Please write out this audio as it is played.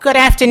Good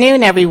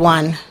afternoon,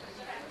 everyone.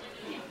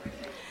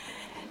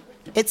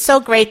 It's so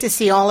great to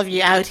see all of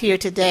you out here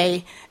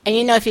today. And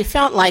you know, if you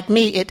felt like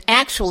me,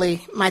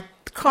 my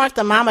car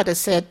thermometer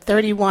said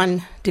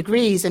 31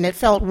 degrees and it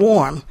felt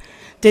warm.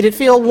 Did it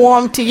feel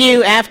warm to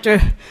you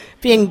after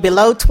being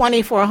below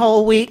 20 for a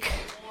whole week?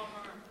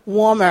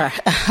 Warmer.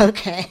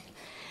 Okay.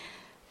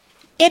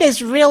 It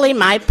is really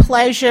my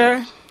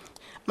pleasure,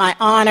 my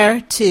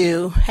honor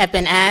to have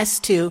been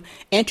asked to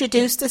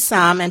introduce to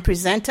some and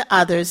present to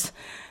others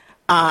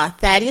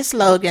Thaddeus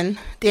Logan,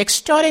 the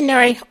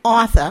extraordinary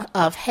author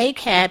of Hey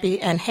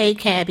Cabby and Hey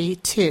Cabby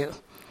 2.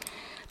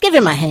 Give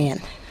him a hand.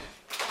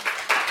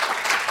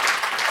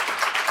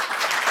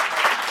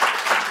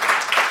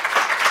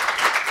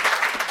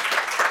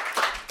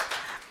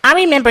 I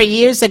remember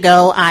years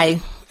ago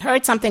I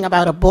heard something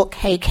about a book,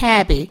 Hey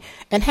Cabby,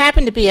 and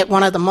happened to be at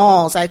one of the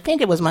malls. I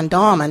think it was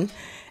Mondawmin,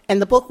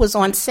 and the book was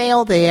on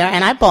sale there,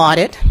 and I bought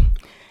it,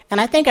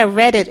 and I think I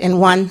read it in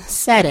one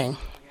setting.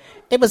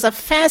 It was a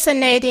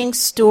fascinating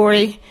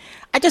story.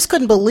 I just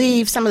couldn't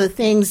believe some of the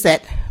things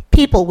that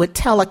people would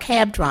tell a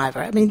cab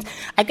driver. I mean,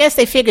 I guess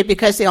they figured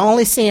because they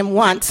only see him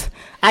once,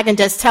 I can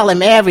just tell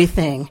him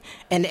everything.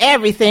 And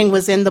everything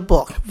was in the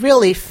book.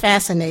 Really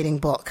fascinating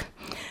book.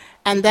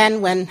 And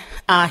then when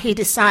he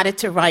decided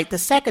to write the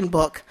second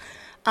book,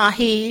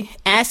 he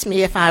asked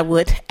me if I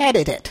would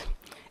edit it.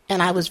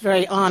 And I was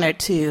very honored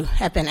to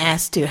have been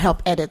asked to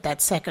help edit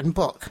that second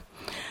book.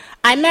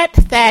 I met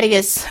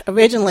Thaddeus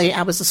originally.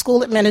 I was a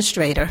school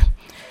administrator,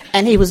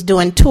 and he was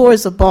doing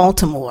tours of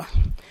Baltimore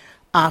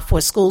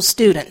for school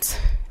students.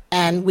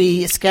 And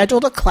we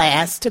scheduled a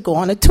class to go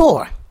on a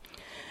tour.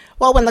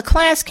 Well, when the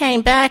class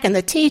came back and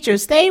the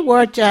teachers, they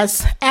were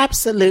just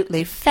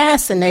absolutely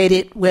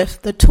fascinated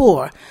with the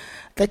tour.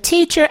 The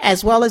teacher,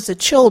 as well as the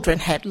children,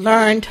 had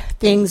learned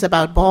things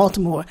about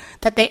Baltimore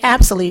that they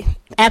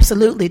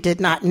absolutely did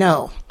not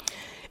know.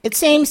 It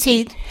seems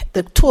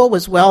the tour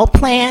was well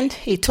planned.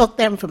 He took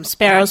them from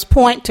Sparrows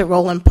Point to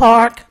Roland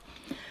Park,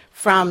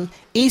 from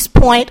East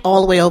Point all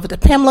the way over to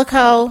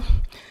Pimlico.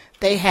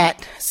 They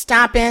had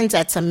stop-ins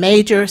at some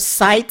major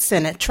sites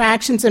and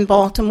attractions in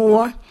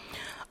Baltimore.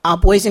 Our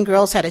boys and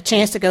girls had a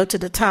chance to go to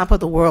the top of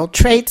the World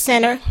Trade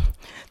Center.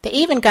 They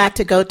even got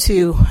to go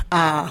to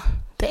the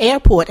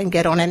airport and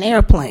get on an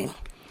airplane.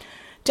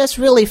 Just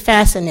really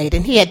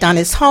fascinating. He had done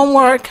his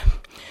homework,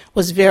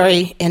 was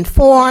very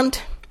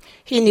informed.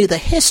 He knew the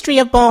history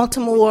of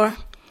Baltimore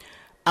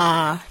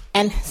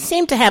and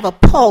seemed to have a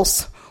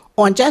pulse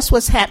on just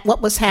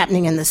what was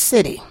happening in the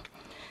city.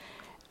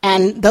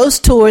 And those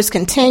tours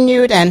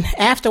continued, and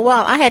after a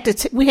while,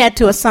 we had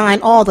to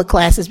assign all the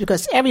classes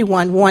because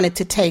everyone wanted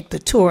to take the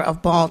tour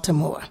of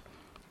Baltimore.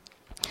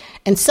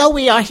 And so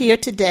we are here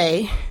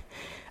today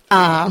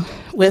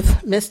with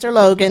Mr.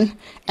 Logan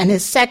and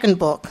his second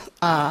book,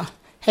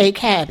 Hey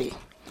Cabby.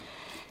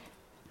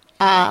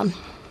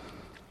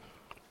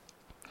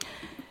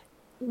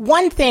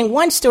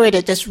 One story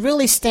that just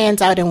really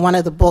stands out in one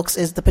of the books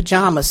is the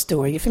pajama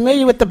story. You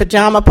familiar with the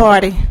pajama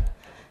party?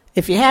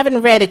 If you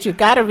haven't read it, you've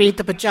got to read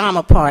the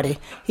pajama party.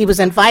 He was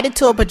invited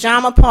to a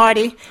pajama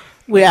party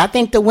where I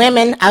think the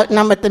women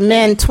outnumbered the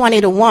men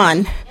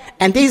 20-1,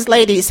 and these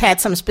ladies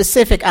had some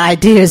specific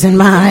ideas in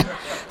mind.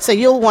 So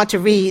you'll want to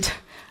read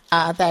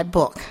that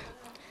book.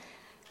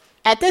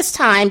 At this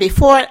time,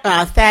 before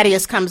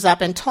Thaddeus comes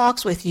up and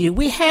talks with you,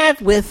 we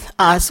have with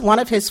us one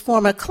of his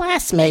former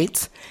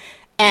classmates,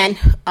 and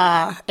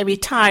a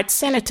retired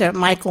Senator,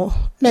 Michael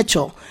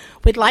Mitchell.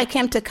 We'd like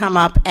him to come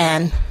up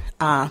and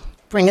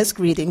bring us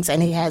greetings,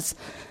 and he has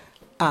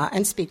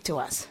and speak to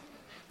us.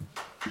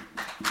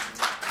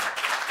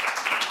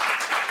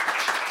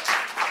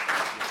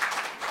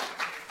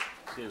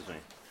 Excuse me.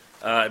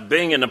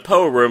 Being in the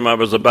Poe room, I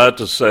was about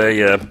to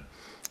say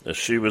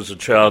she was a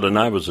child and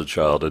I was a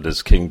child in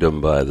his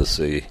kingdom by the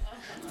sea.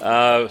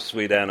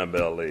 Sweet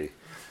Annabelle Lee.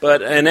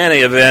 But in any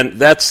event,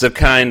 that's the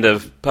kind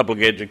of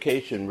public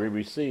education we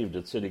received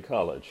at City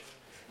College.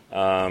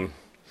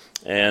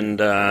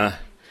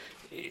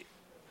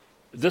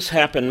 This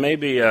happened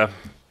maybe a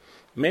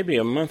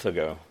month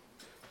ago,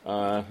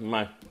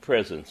 my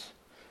presence.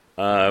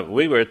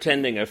 We were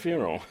attending a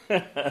funeral.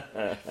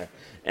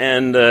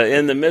 And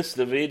in the midst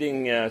of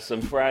eating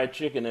some fried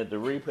chicken at the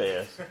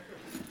repast,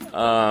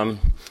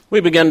 we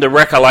began to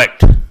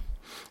recollect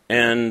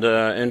and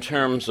in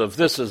terms of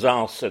this is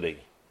our city.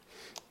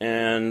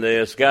 And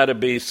there's got to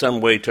be some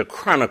way to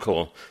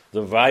chronicle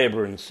the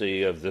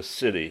vibrancy of the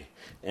city.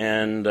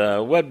 And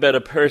what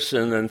better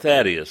person than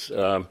Thaddeus?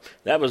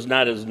 That was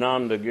not his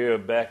nom de guerre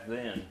back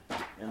then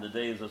in the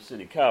days of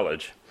City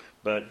College.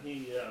 But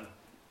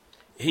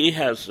he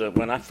has,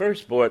 when I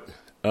first bought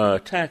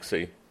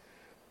Taxi,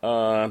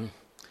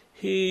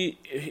 he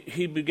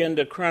began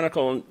to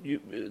chronicle.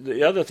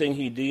 The other thing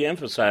he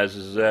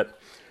de-emphasizes is that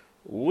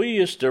we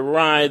used to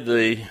ride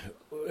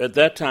at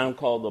that time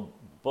called the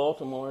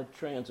Baltimore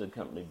Transit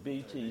Company,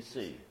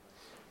 BTC.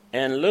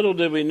 And little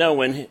did we know,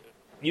 when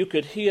you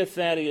could hear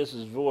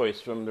Thaddeus's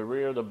voice from the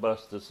rear of the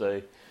bus to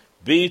say,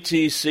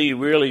 BTC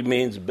really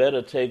means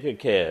better take a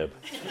cab.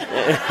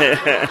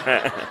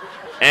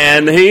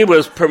 And he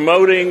was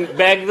promoting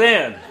back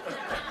then.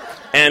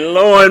 And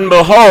lo and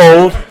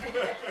behold,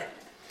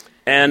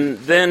 and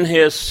then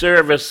his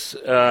service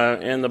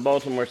in the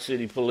Baltimore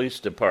City Police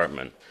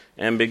Department,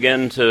 and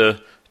began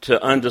to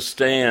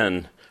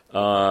understand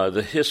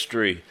the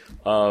history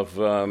of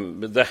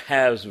the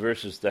haves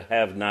versus the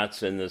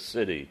have-nots in the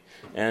city,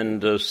 and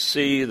to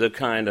see the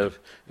kind of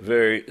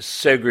very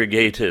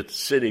segregated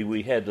city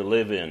we had to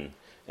live in,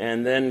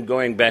 and then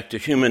going back to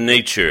human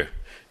nature.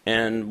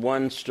 And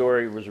one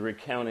story was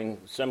recounting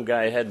some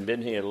guy hadn't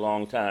been here a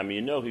long time. You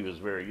know he was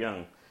very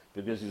young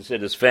because he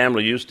said his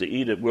family used to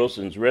eat at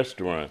Wilson's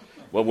restaurant.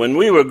 Well, when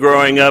we were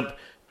growing up,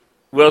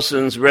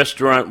 Wilson's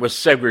restaurant was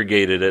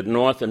segregated at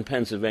North and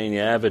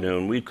Pennsylvania Avenue,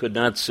 and we could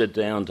not sit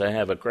down to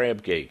have a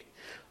crab cake.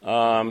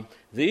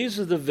 These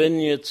are the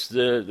vignettes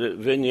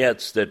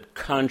that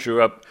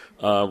conjure up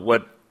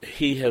what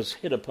he has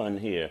hit upon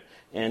here.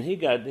 And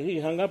he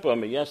hung up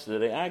on me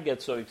yesterday. I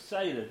get so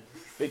excited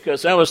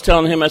because I was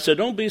telling him, I said,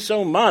 don't be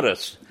so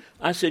modest.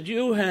 I said,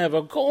 you have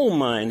a gold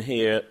mine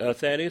here,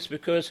 Thaddeus,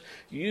 because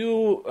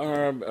you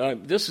are,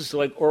 this is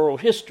like oral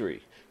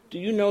history. Do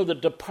you know the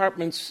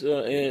departments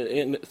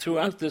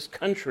throughout this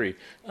country,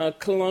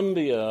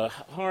 Columbia,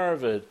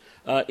 Harvard,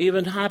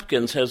 even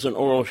Hopkins has an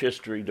oral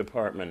history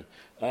department,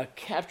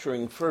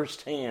 capturing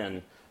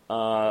firsthand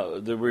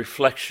the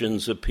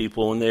reflections of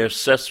people and their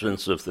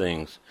assessments of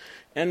things.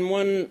 And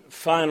one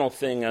final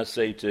thing I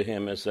say to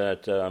him is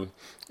that,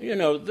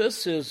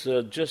 this is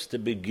just the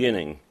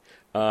beginning.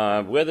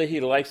 Whether he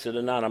likes it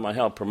or not, I'm going to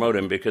help promote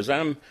him because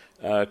I'm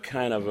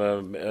kind of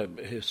a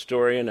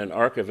historian and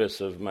archivist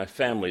of my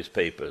family's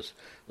papers.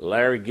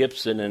 Larry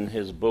Gibson, in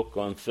his book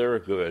on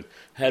Thurgood,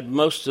 had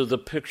most of the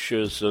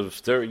pictures of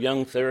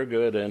young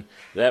Thurgood, and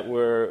that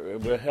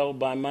were held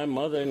by my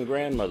mother and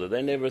grandmother.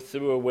 They never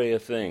threw away a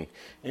thing.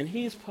 And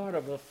he's part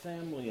of a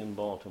family in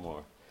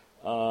Baltimore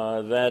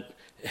that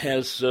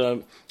has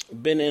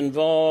been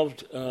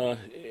involved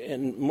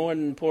and, more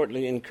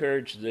importantly,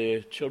 encouraged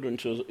their children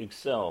to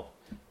excel.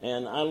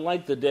 And I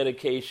like the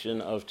dedication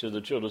to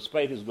the children,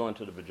 despite his going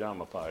to the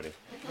pajama party.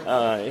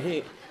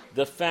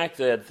 The fact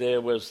that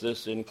there was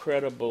this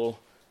incredible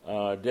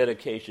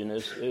dedication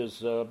is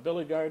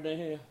Billy Gardner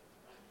here?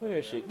 Where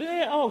is she?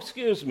 Oh,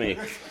 excuse me.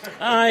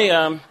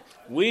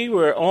 We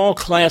were all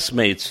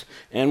classmates,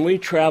 and we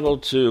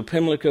traveled to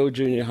Pimlico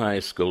Junior High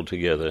School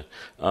together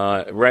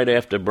right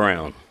after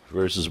Brown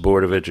versus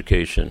Board of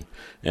Education.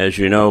 As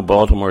you know,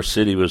 Baltimore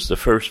City was the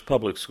first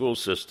public school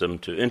system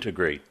to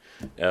integrate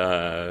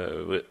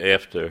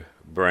after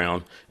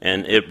Brown,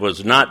 and it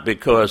was not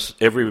because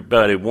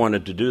everybody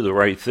wanted to do the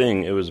right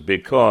thing. It was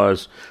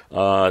because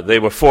they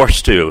were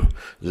forced to.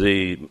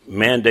 The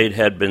mandate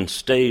had been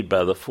stayed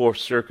by the Fourth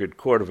Circuit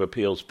Court of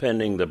Appeals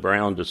pending the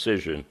Brown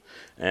decision.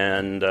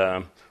 And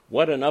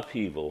what an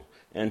upheaval.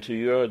 And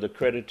to the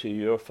credit to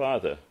your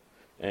father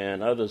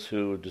and others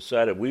who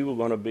decided we were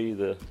going to be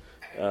the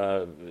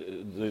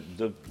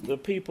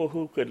people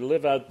who could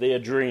live out their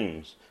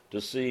dreams, to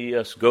see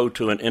us go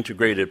to an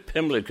integrated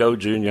Pimlico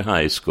Junior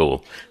High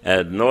School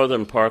at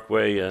Northern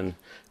Parkway and,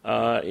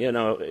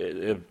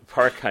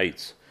 Park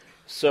Heights.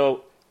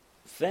 So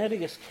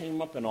Thaddeus came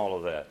up in all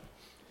of that.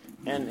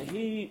 And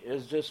he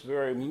is just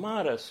very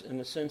modest in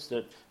the sense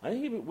that I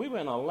think we were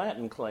in a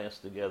Latin class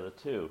together,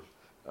 too,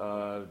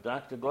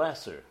 Dr.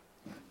 Glasser.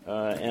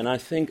 And I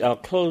think I'll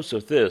close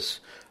with this,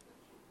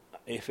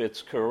 if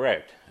it's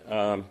correct.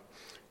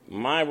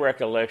 My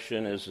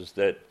recollection is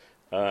that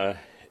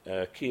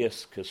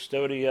Quis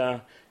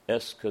custodia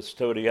est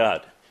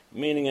custodiat,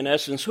 meaning in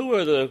essence, who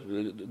are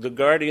the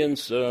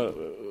guardians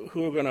who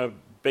are going to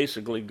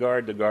basically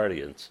guard the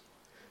guardians,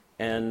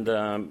 and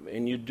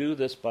you do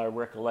this by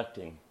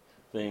recollecting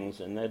things,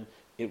 and then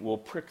it will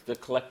prick the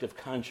collective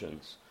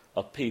conscience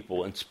of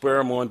people and spur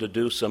them on to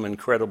do some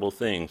incredible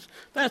things.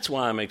 That's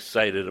why I'm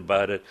excited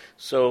about it.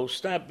 So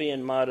stop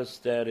being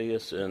modest,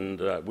 Thaddeus, and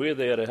we're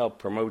there to help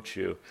promote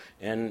you.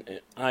 And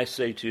I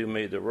say to you,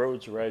 may the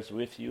roads rise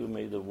with you,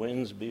 may the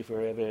winds be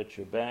forever at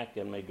your back,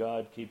 and may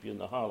God keep you in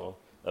the hollow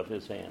of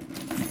his hand.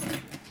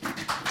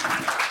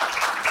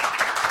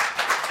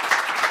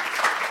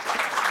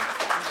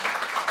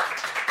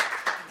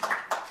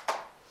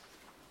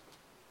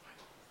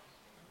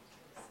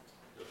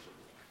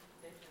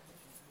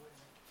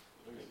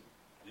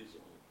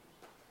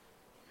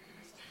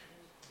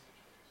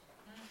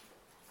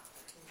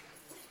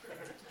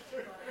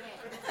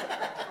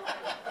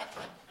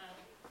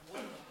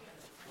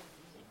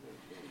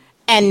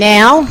 And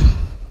now,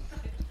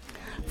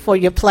 for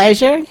your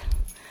pleasure,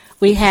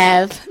 we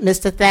have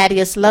Mr.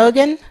 Thaddeus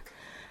Logan,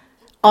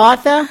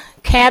 author,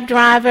 cab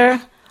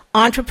driver,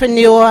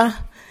 entrepreneur.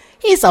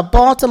 He's a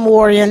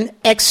Baltimorean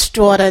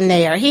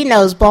extraordinaire. He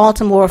knows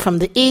Baltimore from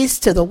the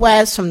east to the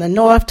west, from the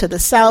north to the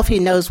south. He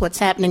knows what's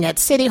happening at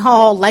City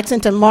Hall,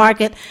 Lexington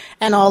Market,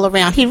 and all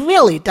around. He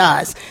really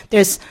does.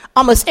 There's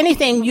almost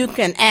anything you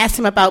can ask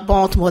him about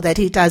Baltimore that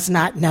he does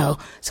not know.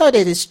 So it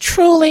is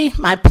truly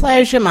my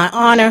pleasure, my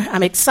honor.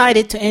 I'm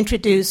excited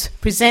to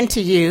present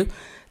to you,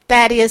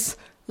 Thaddeus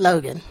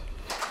Logan.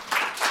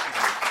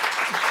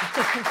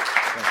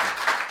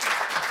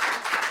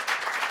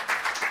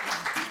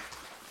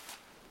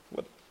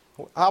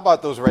 How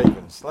about those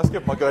Ravens? Let's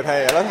give them a good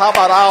hand. How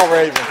about our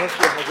Ravens? Let's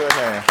give them a good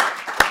hand.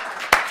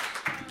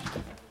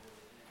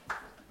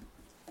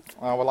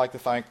 I would like to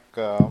thank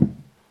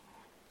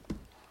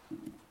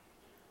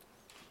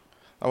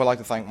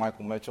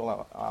Michael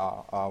Mitchell.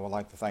 I would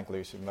like to thank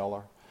Lisa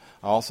Miller.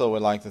 I also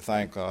would like to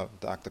thank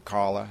Dr.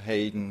 Carla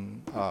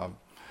Hayden,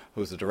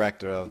 who's the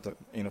director of the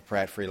Enoch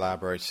Pratt Free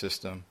Library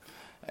System,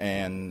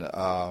 and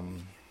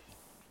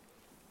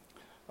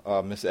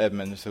Ms.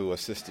 Edmonds, who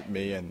assisted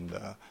me in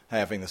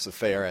having this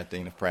affair at the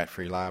Enoch Pratt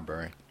Free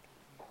Library.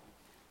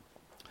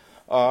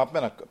 I've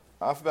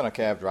been a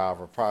cab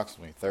driver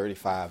approximately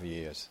 35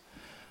 years.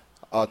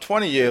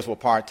 20 years were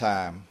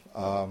part-time.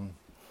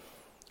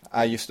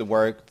 I used to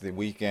work the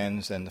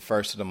weekends and the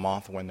first of the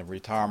month when the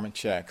retirement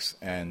checks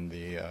and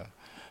the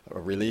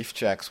relief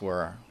checks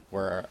were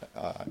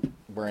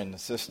in the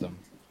system.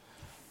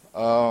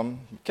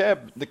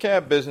 The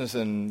cab business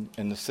in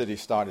the city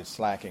started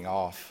slacking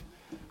off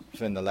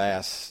in the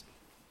last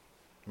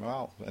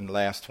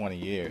 20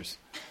 years.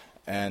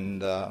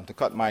 And to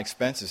cut my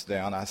expenses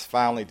down, I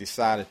finally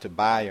decided to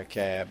buy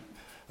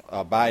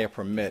a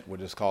permit,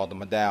 which is called the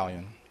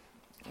Medallion,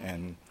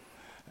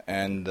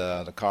 and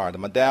the car. The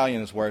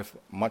Medallion is worth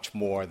much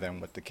more than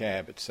what the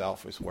cab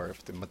itself is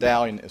worth. The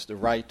Medallion is the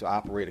right to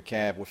operate a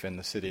cab within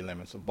the city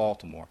limits of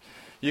Baltimore.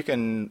 You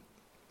can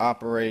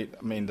operate,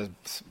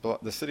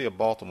 the city of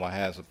Baltimore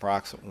has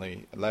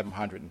approximately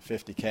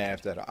 1,150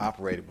 cabs that are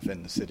operated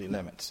within the city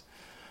limits.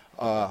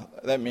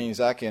 That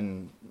means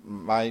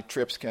my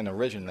trips can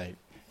originate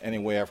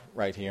anywhere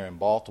right here in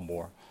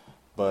Baltimore,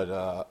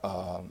 but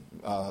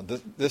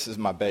this is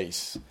my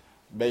base.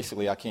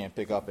 Basically, I can't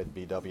pick up at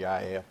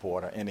BWI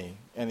Airport or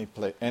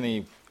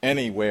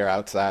anywhere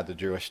outside the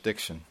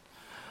jurisdiction.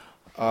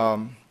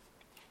 I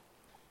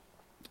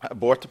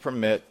bought the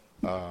permit.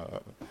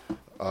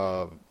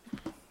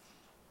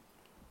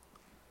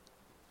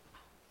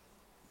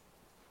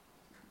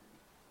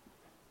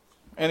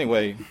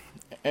 Anyway,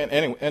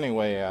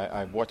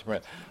 I bought the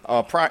permit.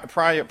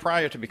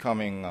 Prior to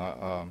becoming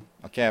a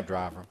cab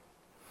driver,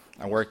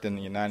 I worked in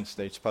the United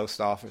States Post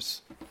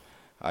Office.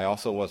 I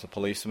also was a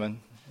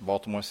policeman,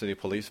 Baltimore City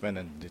policeman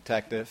and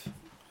detective.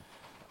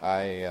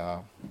 I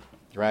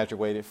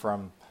graduated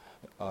from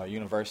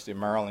University of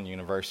Maryland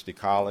University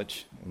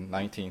College in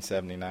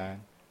 1979.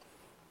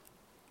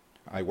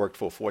 I worked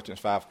for a Fortune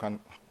 5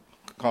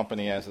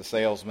 company as a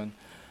salesman,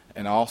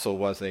 and also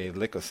was a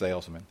liquor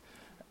salesman.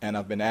 And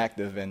I've been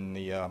active in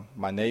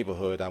my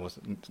neighborhood. I was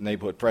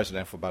neighborhood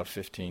president for about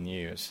 15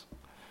 years.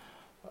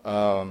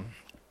 In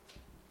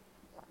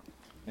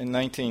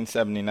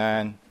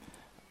 1979,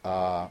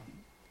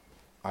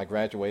 I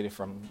graduated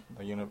from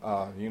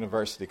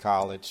University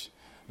College,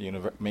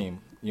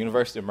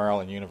 University of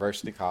Maryland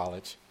University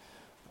College.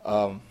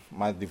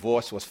 My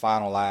divorce was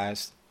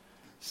finalized,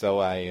 so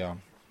I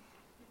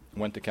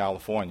went to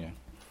California.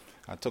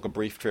 I took a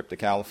brief trip to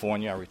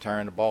California. I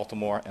returned to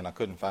Baltimore, and I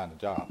couldn't find a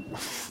job.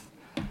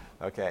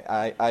 Okay,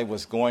 I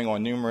was going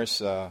on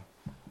numerous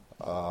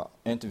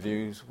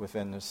interviews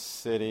within the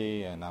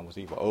city, and I was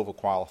either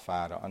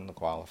overqualified or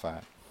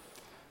underqualified.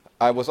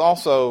 I was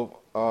also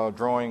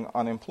drawing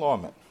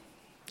unemployment.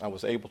 I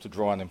was able to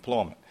draw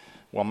unemployment.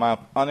 Well, my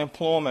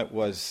unemployment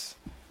was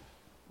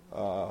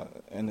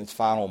in its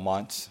final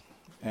months,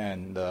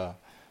 and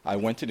I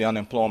went to the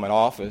unemployment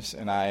office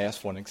and I asked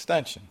for an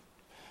extension.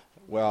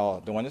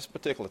 Well, during this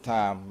particular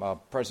time,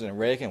 President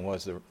Reagan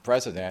was the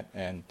president,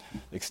 and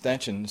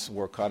extensions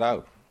were cut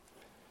out.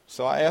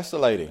 So I asked the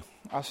lady,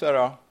 I said,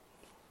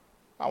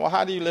 well,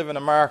 how do you live in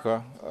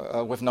America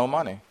with no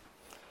money?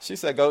 She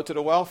said, go to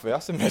the welfare. I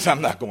said, miss,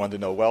 I'm not going to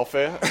no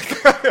welfare.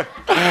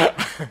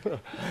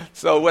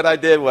 So what I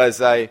did was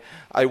I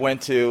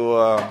went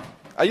to,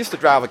 I used to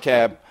drive a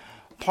cab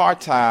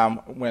part-time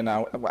when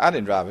I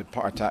didn't drive it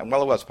part-time.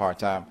 Well, it was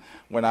part-time.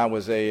 When I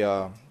was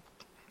a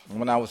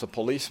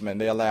policeman,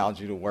 they allowed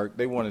you to work.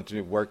 They wanted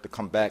you to work to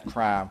combat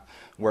crime,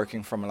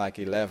 working from like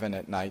 11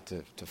 at night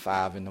to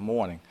 5 in the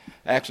morning.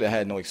 Actually, I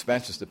had no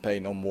expenses to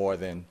pay, no more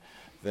than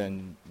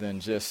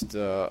just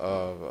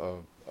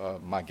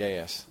my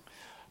gas.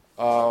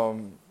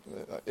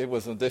 It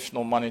was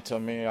additional money to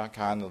me. I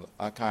kind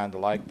of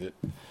liked it.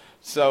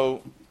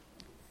 So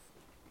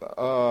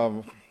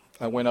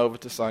I went over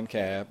to Sun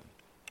Cab.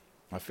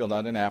 I filled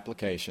out an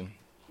application,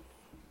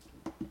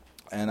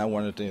 and I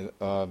wanted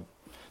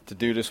to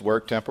do this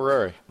work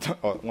temporary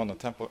on a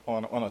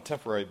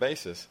temporary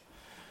basis.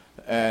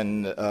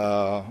 And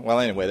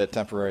anyway, that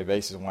temporary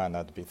basis wound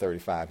up to be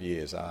 35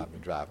 years I've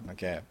been driving a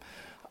cab.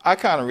 I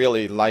kind of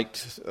really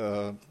liked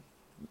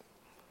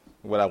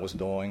what I was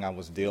doing. I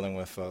was dealing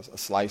with a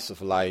slice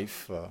of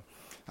life.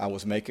 I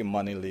was making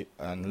money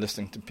and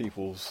listening to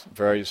people's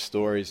various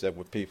stories that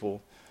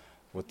people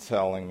were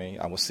telling me.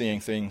 I was seeing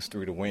things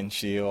through the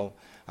windshield.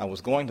 I was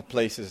going to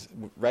places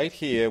right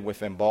here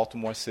within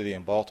Baltimore City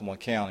and Baltimore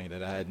County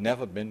that I had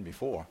never been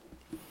before.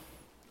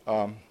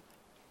 It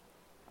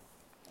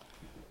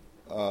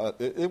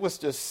was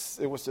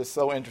just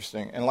so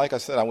interesting. And like I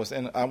said, at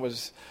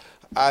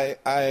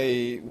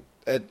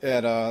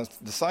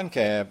the Sun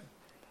Cab,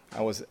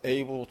 I was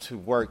able to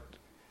work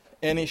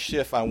any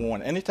shift I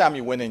wanted. Anytime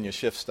you went in, your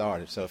shift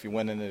started. So if you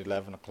went in at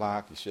 11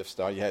 o'clock, your shift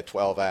started. You had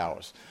 12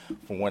 hours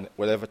from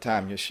whatever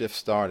time your shift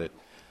started.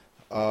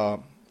 I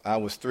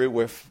was through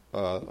with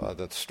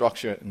the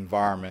structured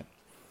environment,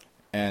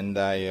 and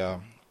at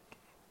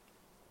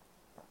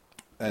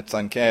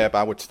Sun Cab,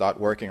 I would start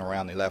working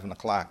around 11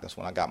 o'clock. That's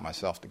when I got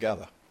myself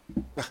together.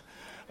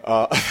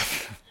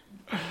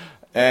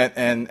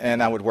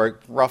 And I would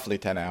work roughly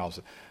 10 hours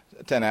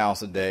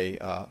a day,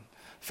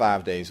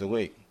 5 days a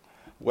week.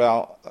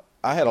 Well,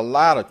 I had a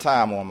lot of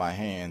time on my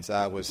hands.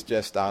 I was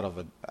just I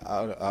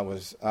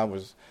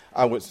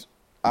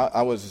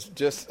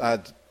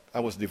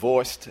was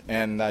divorced,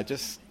 and I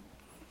just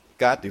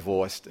got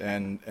divorced,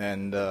 and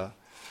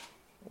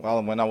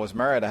well, when I was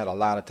married, I had a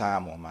lot of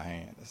time on my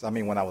hands. I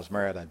mean, when I was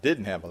married, I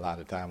didn't have a lot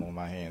of time on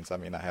my hands. I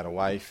mean, I had a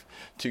wife,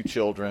 2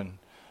 children,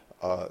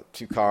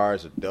 2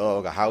 cars, a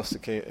dog, a house,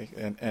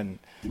 and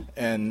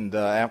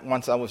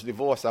once I was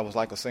divorced, I was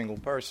like a single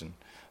person.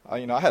 I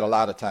had a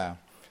lot of time.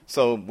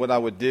 So what I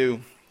would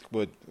do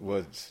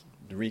was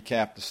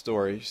recap the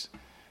stories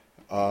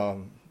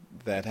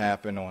that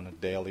happen on a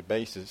daily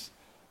basis,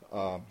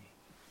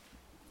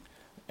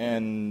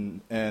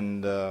 and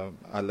I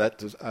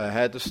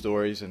had the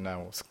stories, and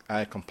I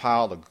had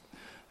compiled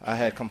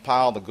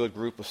a good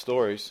group of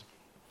stories,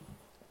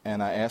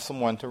 and I asked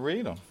someone to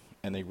read them,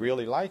 and they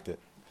really liked it.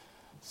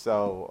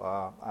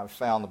 So I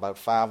found about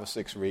 5 or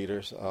 6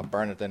 readers.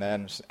 Bernadette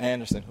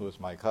Anderson, who is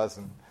my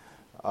cousin,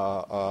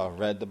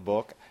 read the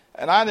book.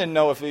 And I didn't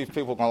know if these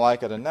people were going to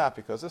like it or not,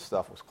 because this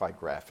stuff was quite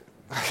graphic.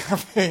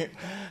 I mean,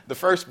 the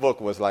first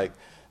book was like,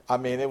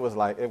 it was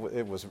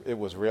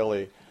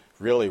really,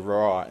 really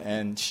raw.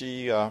 And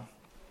she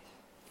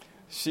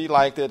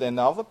liked it, and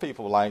other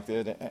people liked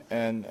it,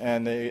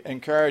 and they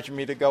encouraged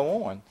me to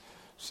go on.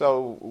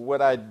 So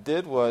what I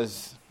did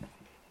was,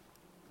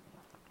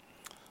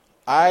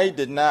 I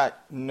did not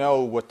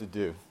know what to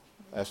do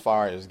as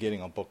far as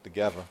getting a book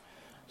together.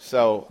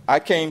 So I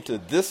came to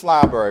this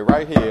library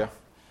right here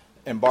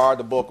and borrowed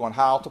the book on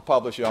how to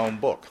publish your own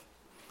book.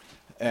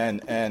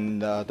 And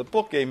the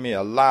book gave me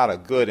a lot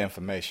of good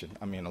information.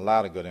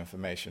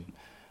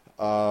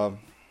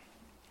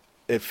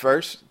 It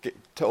first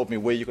told me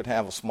where you could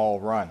have a small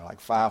run, like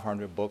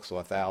 500 books or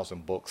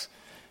 1,000 books.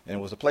 And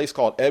it was a place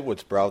called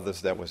Edwards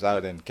Brothers that was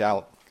out in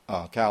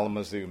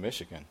Kalamazoo,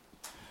 Michigan.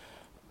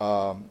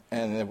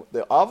 And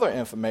the other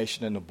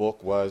information in the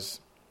book was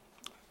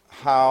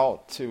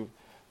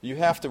you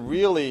have to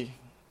really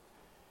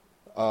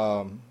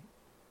no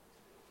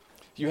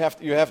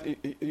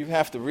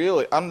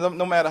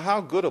matter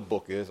how good a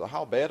book is or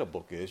how bad a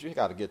book is, you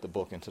got to get the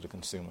book into the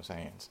consumer's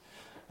hands.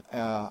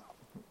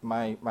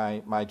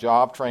 My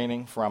job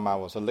training I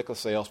was a liquor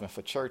salesman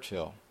for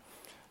Churchill,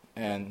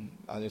 and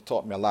it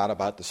taught me a lot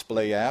about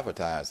display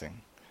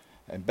advertising.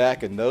 And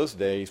back in those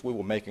days, we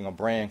were making a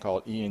brand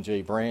called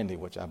E&J Brandy,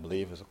 which I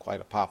believe is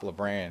quite a popular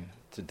brand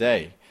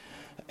today.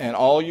 And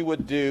all you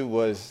would do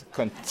was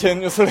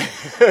continuously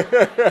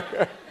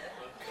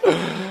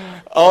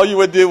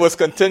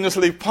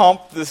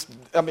pump this.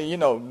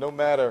 No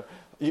matter,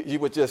 you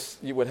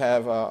would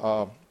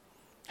have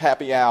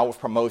happy hour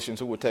promotions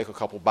who would take a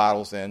couple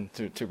bottles in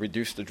to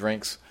reduce the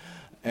drinks.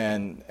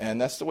 And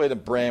that's the way the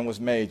brand was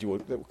made. They were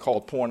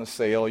called point of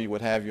sale. You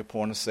would have your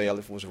point of sale.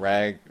 If it was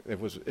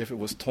if it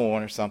was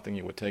torn or something,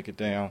 you would take it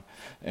down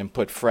and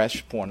put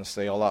fresh point of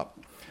sale up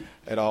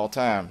at all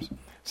times.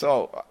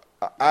 So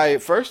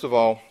first of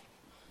all,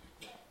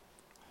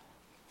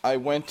 I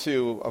went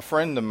to a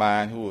friend of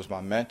mine who was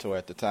my mentor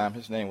at the time.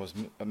 His name was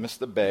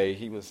Mr. Bay.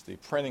 He was the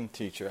printing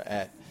teacher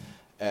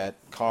at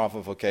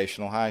Carver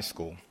Vocational High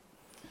School.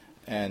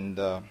 And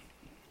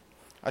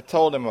I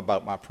told him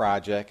about my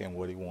project and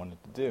what he wanted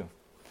to do.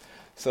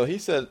 So he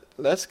said,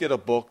 let's get a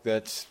book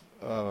that's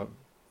a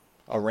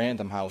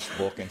Random House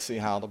book and see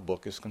how the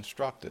book is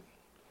constructed.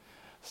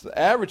 So the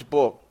average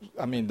book,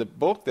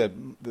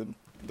 the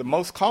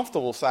most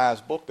comfortable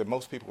size book that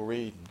most people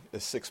read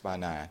is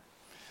 6x9.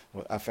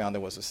 I found it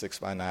was a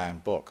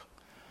 6x9 book.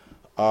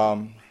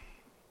 Now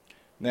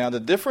the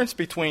difference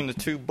between the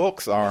two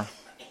books are,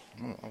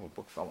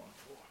 book fell on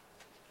the floor.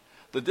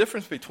 The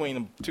difference between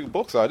the two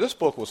books are, this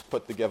book was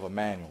put together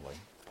manually.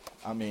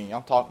 I'm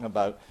talking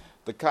about,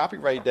 the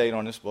copyright date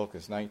on this book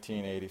is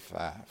 1985,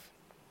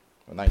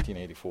 or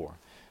 1984.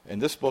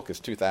 And this book is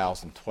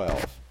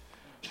 2012.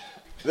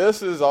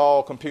 This is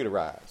all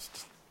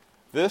computerized.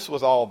 This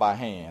was all by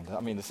hand.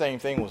 The same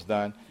thing was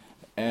done.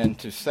 And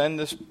to send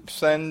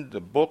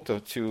the book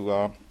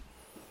to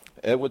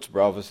Edwards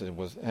Brothers, it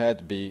had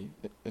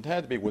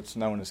to be what's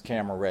known as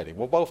camera ready.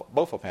 Well,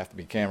 both of them have to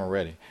be camera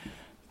ready.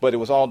 But it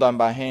was all done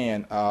by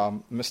hand.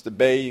 Mr.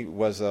 Bay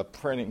was a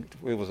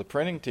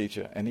printing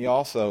teacher, and he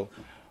also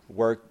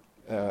worked,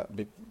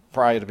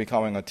 prior to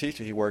becoming a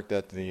teacher, he worked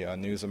at the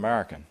News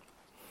American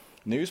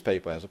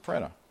newspaper as a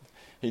printer.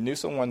 He knew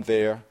someone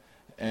there,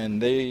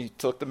 and they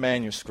took the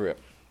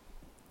manuscript,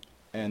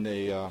 and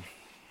they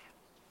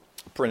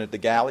printed the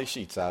galley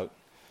sheets out,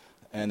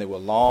 and they were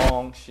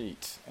long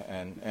sheets.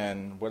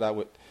 And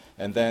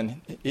And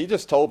then he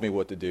just told me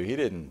what to do. He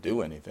didn't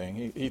do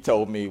anything. He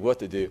told me what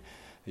to do.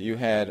 You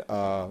had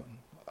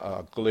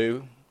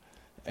glue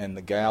and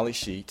the galley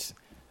sheets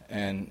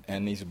and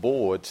these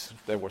boards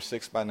that were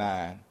 6 by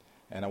 9,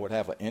 and I would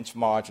have an inch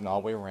margin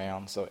all the way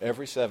around. So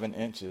every 7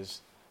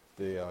 inches,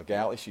 the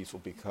galley sheets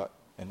would be cut,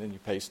 and then you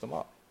paste them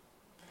up.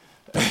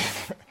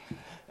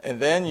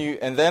 and then if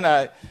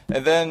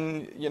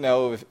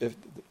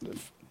the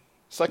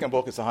second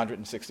book is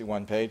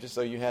 161 pages,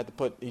 so you had to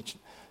put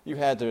you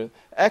had to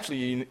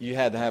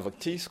have a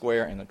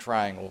T-square and a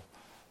triangle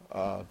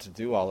to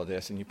do all of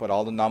this, and you put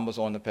all the numbers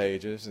on the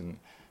pages and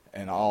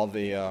all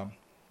the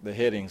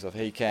headings of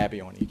Hey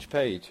Cabby on each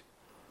page.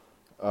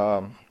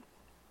 I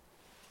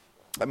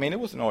mean, it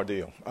was an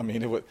ordeal.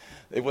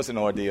 It was an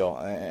ordeal,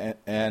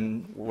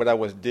 and what I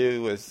would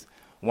do is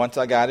once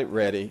I got it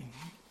ready,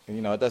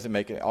 it doesn't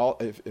make it all.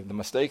 If the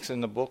mistakes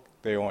in the book,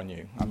 they're on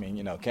you.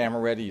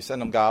 Camera ready, you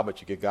send them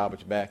garbage, you get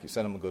garbage back. You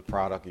send them a good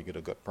product, you get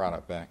a good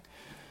product back.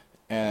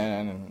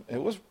 And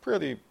it was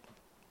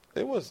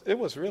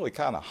really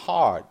kind of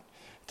hard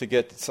to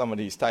get some of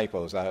these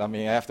typos out.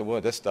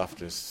 Afterward, this stuff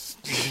just,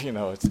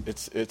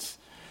 it's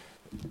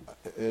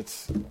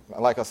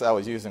like I said, I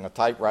was using a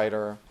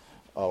typewriter,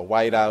 a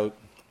whiteout,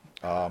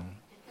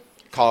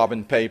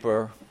 carbon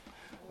paper.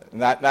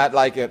 Not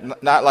like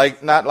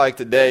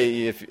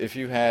today. If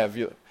you have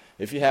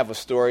a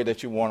story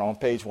that you want on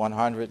page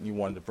 100 and you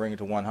wanted to bring it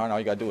to 100, all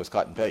you got to do is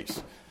cut and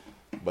paste.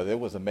 But it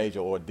was a major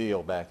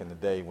ordeal back in the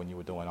day when you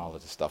were doing all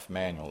of this stuff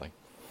manually.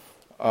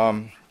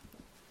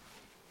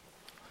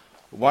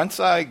 Once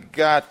I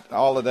got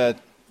all of that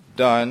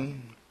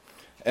done,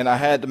 and I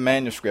had the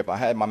manuscript. I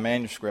had my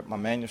manuscript. My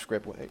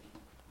manuscript was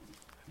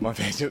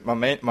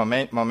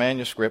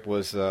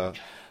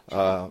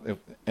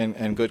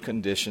in good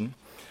condition.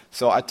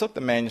 So I took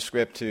the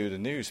manuscript to the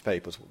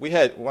newspapers. We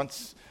had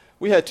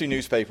 2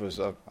 newspapers.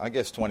 I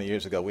guess 20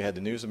 years ago, we had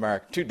the News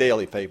American, 2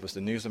 daily papers,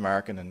 the News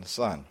American and the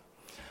Sun.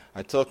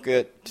 I took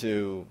it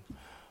to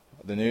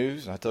the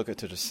News. I took it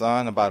to the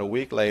Sun. About a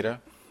week later,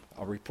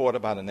 a reporter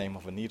by the name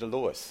of Anita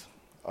Lewis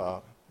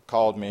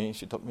called me.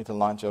 She took me to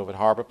lunch over at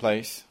Harbor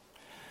Place,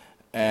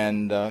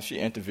 and she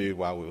interviewed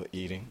while we were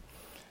eating.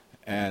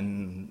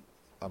 And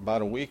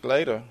about a week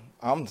later,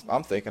 I'm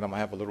thinking I'm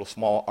gonna have a little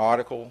small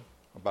article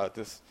about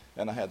this,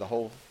 and I had the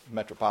whole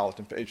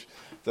Metropolitan page.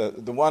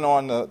 The one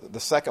on the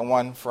second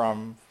one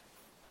from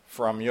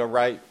your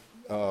right,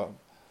 that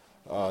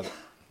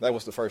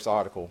was the first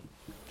article.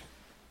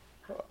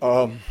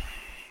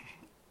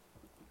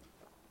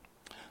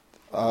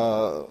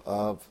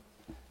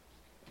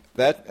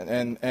 That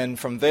and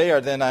from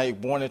there, then I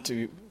wanted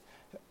to.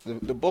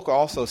 The book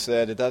also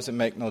said it doesn't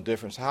make no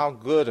difference how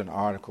good an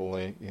article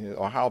is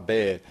or how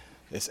bad.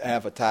 It's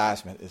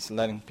advertisement. It's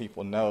letting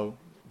people know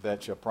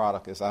that your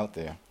product is out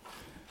there.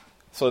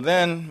 So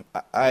then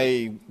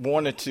I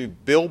wanted to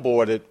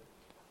billboard it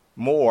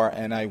more,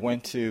 and I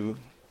went to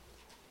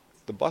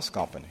the bus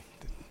company,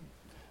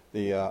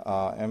 the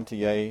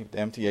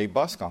MTA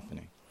bus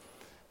company.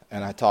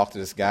 And I talked to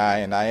this guy,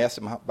 and I asked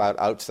him about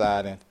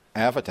outside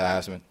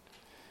advertisement.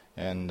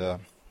 And the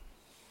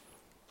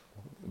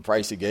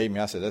price he gave me,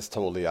 I said, that's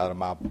totally out of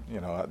my,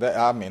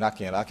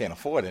 I can't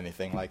afford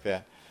anything like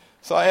that.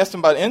 So I asked him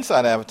about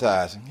inside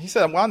advertising. He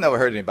said, well, I never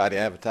heard anybody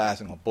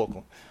advertising a book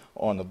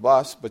on the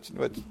bus, but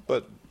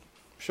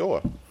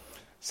sure.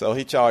 So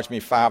he charged me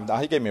 $5.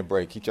 He gave me a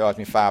break. He charged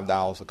me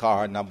 $5 a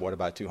card, and I bought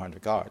about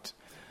 200 cards.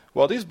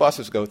 Well, these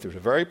buses go through the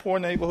very poor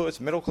neighborhoods,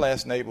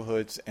 middle-class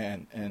neighborhoods,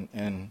 and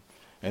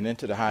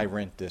into the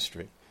high-rent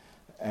district.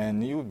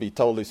 And you would be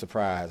totally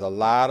surprised. A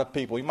lot of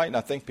people, you might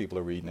not think people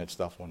are reading that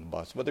stuff on the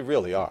bus, but they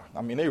really are.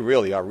 They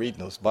really are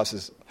reading those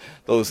buses,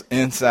 those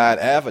inside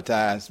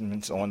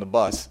advertisements on the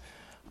bus.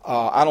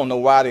 I don't know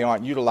why they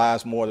aren't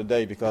utilized more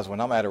today, because when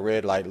I'm at a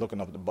red light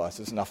looking up at the bus,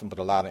 it's nothing but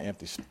a lot of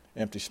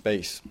empty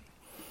space,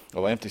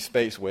 or empty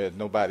space where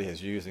nobody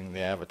is using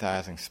the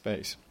advertising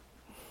space.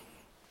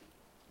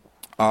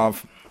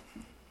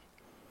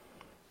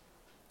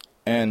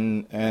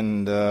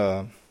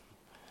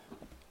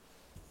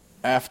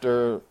 After I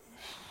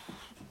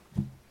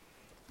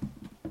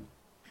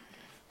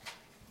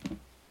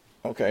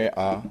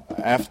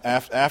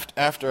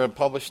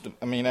published,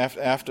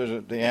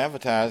 after the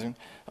advertising,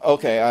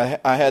 I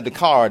had the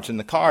cards, and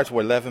the cards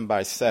were 11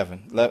 by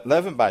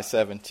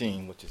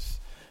 17, which is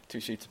 2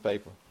 sheets of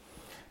paper.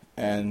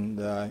 And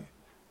the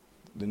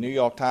New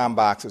York Times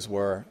boxes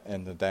were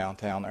in the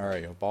downtown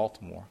area of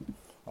Baltimore,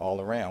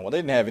 all around. Well, they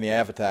didn't have any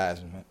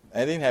advertisement.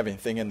 They didn't have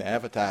anything in the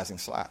advertising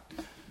slot.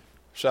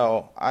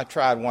 So I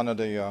tried one of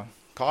the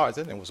cards,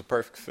 and it was a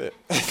perfect fit.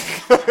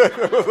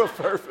 It was a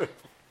perfect.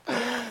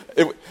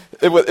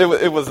 It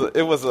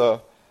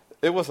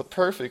was a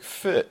perfect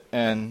fit,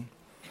 and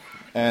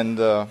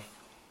it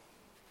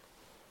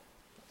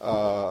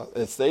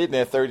stayed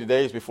there 30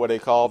 days before they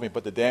called me,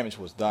 but the damage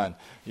was done.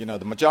 The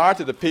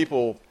majority of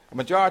people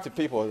are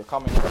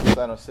coming from the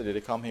center city.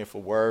 They come here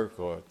for work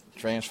or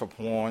transfer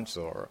points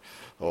or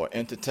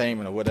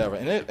entertainment or whatever,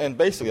 and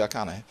basically it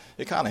kind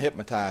of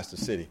hypnotized the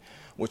city.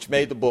 which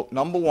made the book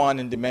 #1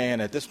 in demand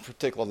at this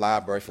particular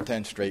library for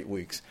 10 straight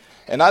weeks.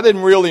 And I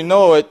didn't really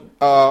know it.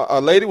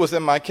 A lady was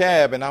in my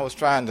cab, and I was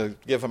trying to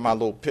give her my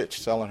little pitch,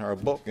 selling her a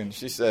book, and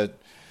she said,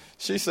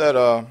 she was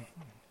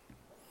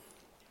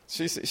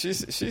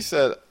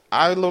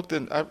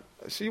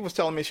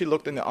telling me she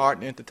looked in the art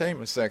and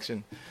entertainment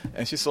section,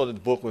 and she saw that the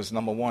book was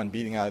 #1,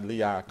 beating out Lee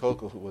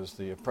Iacocca, who was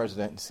the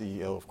president and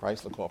CEO of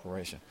Chrysler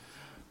Corporation.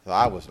 So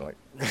I was like,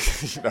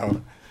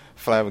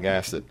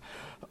 flabbergasted.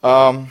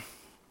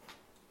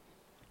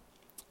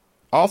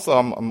 Also,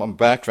 I'm gonna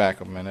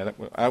backtrack a minute.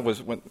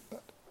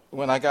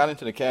 When I got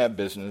into the cab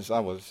business, I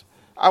was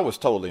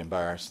totally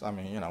embarrassed. I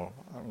mean,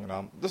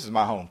 this is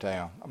my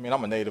hometown. I mean,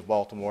 I'm a native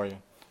Baltimorean.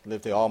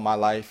 Lived here all my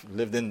life. I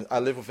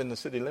lived within the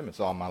city limits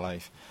all my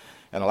life.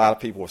 And a lot of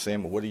people were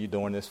saying, well, what are you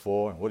doing this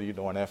for? And what are you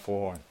doing that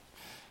for? And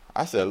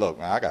I said, look,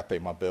 man, I got to pay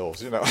my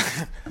bills, and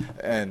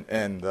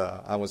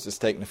I was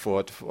just taking it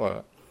for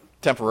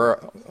temporary,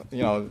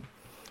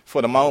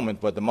 for the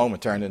moment, but the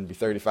moment turned into be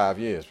 35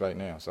 years right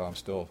now, so I'm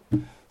still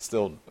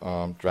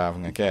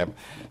driving a cab.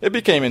 It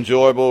became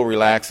enjoyable,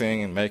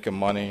 relaxing, and making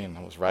money, and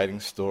I was writing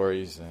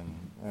stories,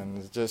 and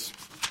it's just,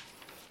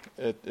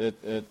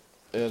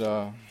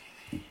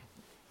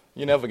 you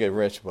never get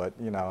rich, but,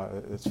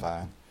 it's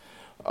fine.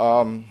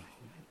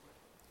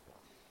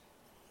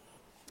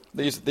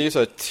 These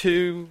are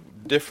two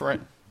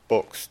different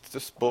books.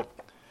 This book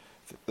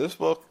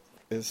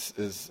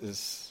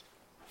is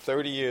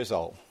 30 years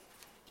old,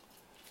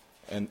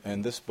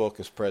 and this book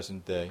is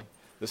present day.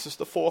 This is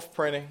the 4th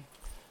printing,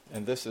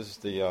 and this is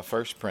the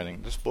first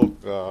printing. This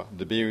book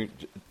debuted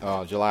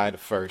July the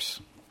 1st.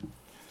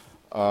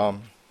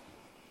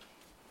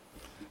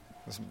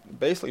 It's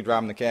basically,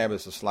 Driving the Cab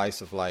is a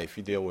slice of life.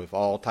 You deal with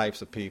all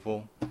types of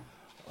people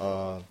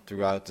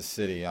throughout the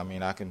city. I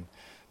mean, I can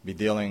be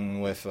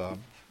dealing with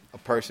a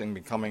person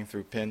be coming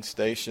through Penn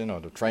Station, or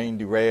the train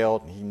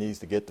derailed, and he needs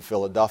to get to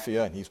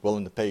Philadelphia, and he's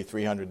willing to pay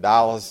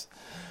 $300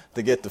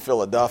 to get to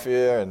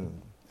Philadelphia,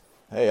 and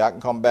hey, I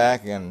can come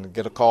back and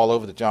get a call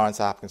over to Johns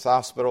Hopkins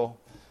Hospital,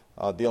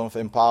 dealing with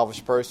an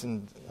impoverished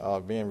person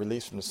being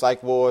released from the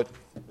psych ward.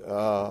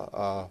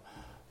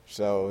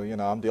 So,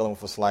 I'm dealing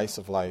with a slice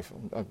of life.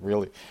 I'm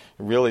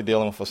really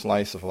dealing with a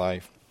slice of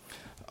life.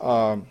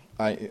 I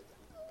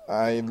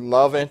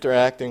love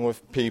interacting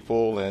with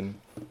people, and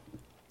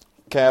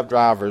cab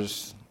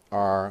drivers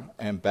are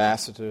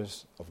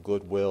ambassadors of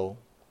goodwill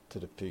to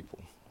the people,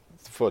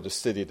 for the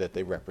city that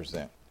they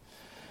represent.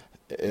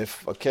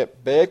 If a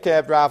bad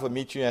cab driver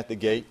meets you at the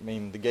gate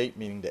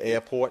meaning the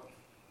airport,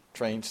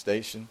 train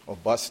station, or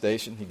bus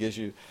station, he's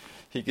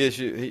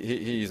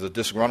a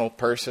disgruntled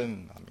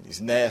person. I mean,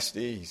 he's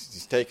nasty.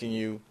 He's taking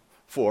you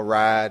for a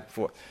ride.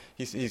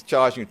 He's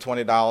charging you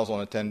 $20 on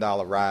a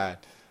 $10 ride.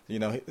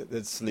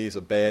 This leaves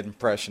a bad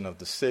impression of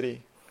the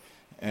city,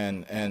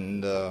 and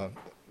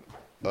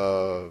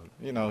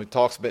he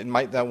talks about,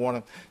 might not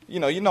want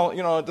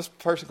to, this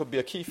person could be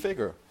a key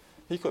figure.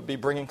 He could be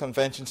bringing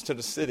conventions to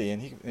the city,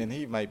 and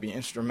he might be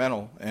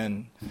instrumental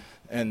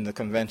in the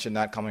convention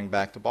not coming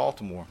back to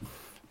Baltimore.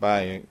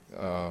 By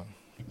a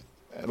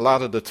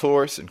lot of the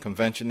tourists and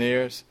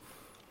conventioneers,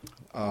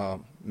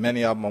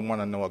 many of them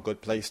want to know a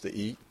good place to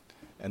eat,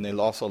 and they're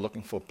also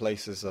looking for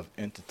places of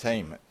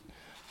entertainment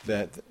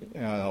that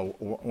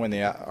when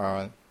they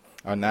are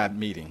not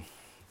meeting.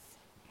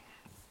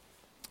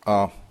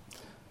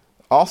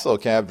 Also, a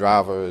cab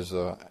driver is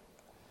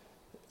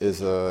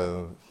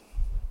a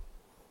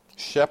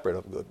shepherd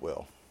of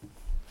goodwill,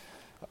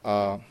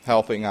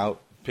 helping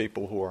out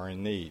people who are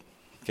in need.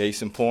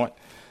 Case in point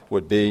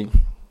would be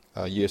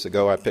years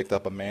ago I picked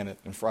up a man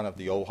in front of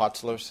the old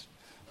Hutzlers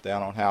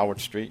down on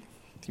Howard Street.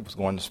 He was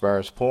going to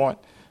Sparrows Point.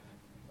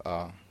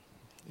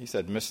 He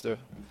said, "Mister,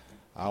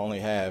 I only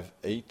have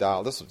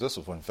 $8. This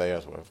was when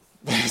fares were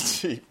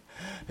cheap.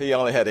 He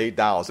only had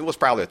 $8. It was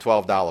probably a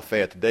 $12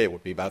 fare. Today it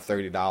would be about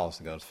 $30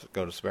 to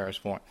go to Sparrows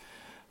Point.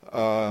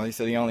 He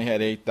said he only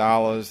had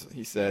 $8.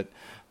 He said,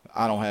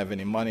 "I don't have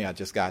any money. I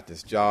just got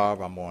this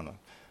job.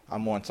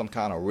 I'm on some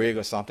kind of rig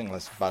or something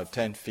that's about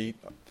 10 feet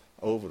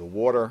over the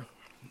water."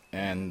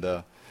 And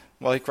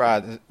he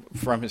cried.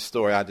 From his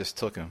story, I just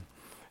took him.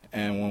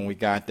 And when we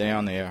got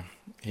down there,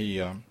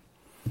 he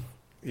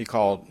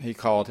called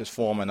his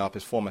foreman up.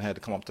 His foreman had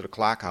to come up to the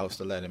clock house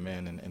to let him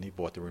in, and he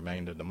bought the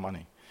remainder of the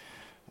money.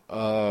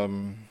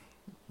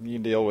 You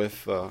deal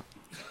with.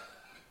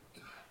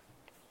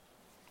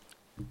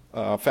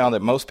 Found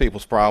that most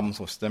people's problems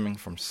were stemming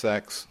from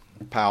sex,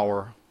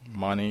 power,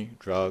 money,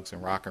 drugs,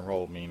 and rock and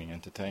roll, meaning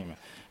entertainment.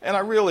 And I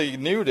really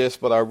knew this,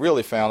 but I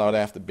really found out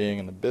after being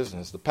in the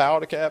business. The power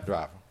of the cab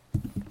driver.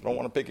 I don't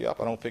want to pick you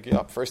up. I don't pick you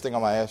up. First thing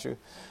I'm going to ask you,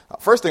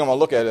 first thing I'm going to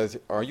look at is,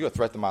 are you a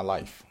threat to my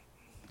life?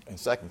 And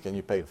second, can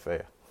you pay the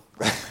fare?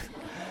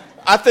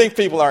 I think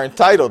people are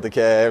entitled to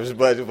cabs,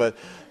 but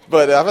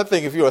I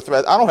think if you're a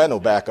threat, I don't have no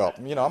backup.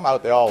 I'm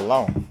out there all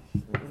alone.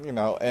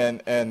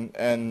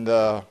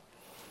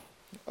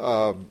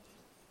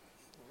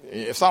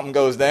 If something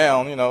goes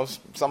down,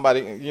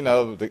 somebody,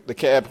 the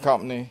cab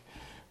company,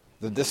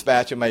 the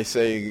dispatcher may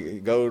say,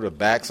 go to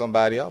back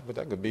somebody up, but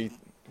that could be,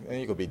 and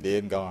you're going to be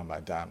dead and gone by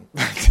the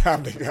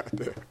time they got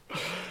there.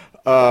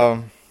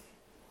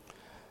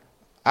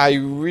 I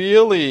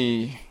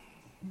really,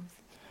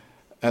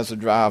 as a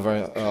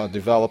driver,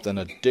 developed an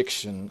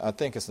addiction. I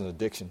think it's an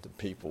addiction to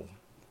people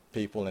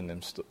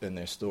and in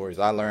their stories.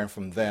 I learn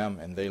from them,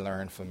 and they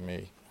learn from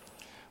me.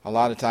 A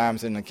lot of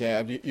times in the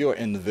cab, you're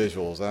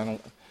individuals. A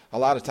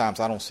lot of times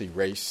I don't see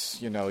race.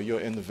 You're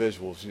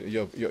individuals.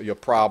 Your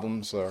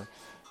problems are.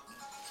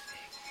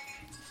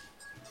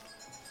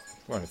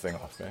 Turn the thing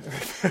off, man.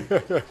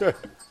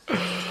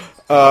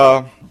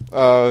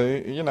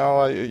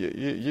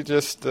 You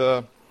just.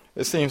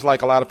 It seems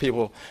like a lot of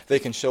people, they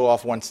can show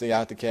off once they're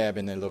out the cab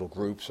in their little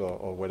groups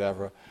or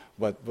whatever,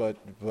 but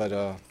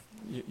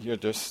you're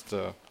just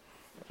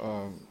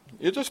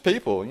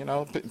people,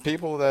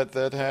 people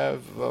that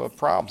have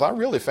problems. I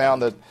really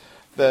found that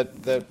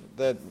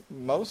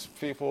most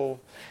people,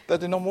 that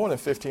there are no more than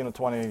 15 or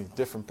 20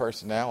 different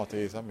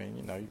personalities. I mean,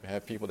 you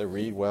have people that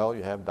read well,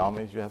 you have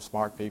dummies, you have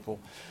smart people,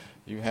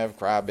 you have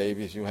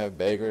crybabies, you have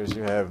beggars,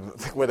 you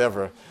have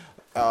whatever.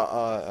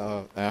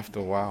 After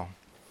a while.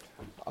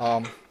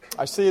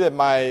 I see that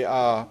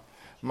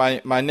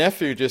my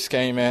nephew just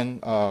came in,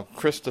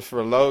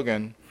 Christopher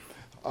Logan.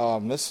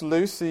 Miss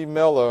Lucy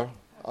Miller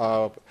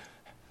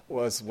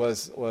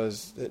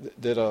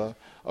did a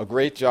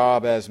great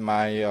job as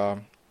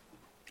my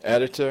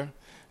editor,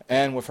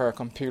 and with her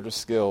computer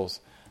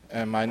skills.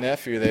 And my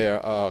nephew there,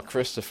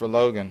 Christopher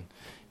Logan,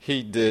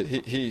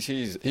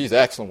 he's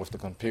excellent with the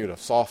computer,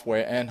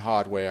 software and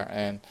hardware,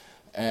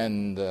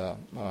 and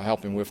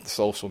helping with the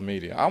social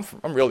media. I'm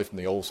really from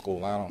the old school.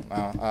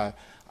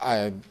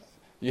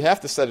 You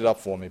have to set it up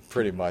for me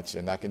pretty much,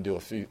 and I can do a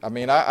few. I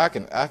mean, I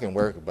can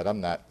work it, but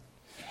I'm not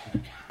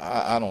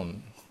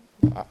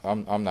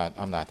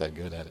that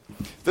good at it.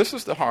 This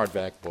is the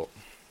hardback book,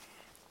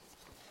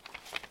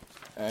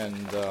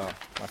 and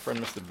my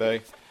friend Mr.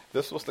 Bay.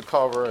 This was the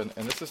cover, and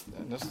this is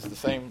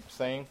the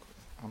same.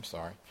 I'm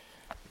sorry.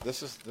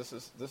 This is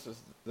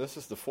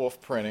the fourth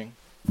printing.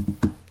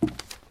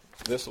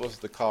 This was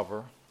the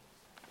cover,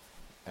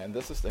 and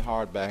this is the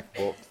hardback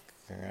book,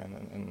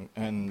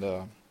 and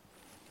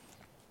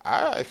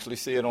I actually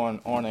see it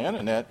on the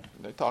internet.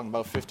 They're talking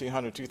about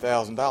 $1,500,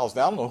 $2,000. Now,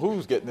 I don't know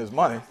who's getting this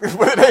money, but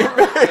it ain't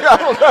me. I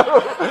don't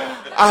know.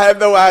 I have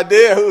no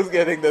idea who's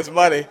getting this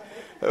money,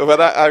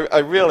 but I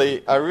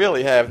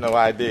really have no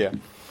idea.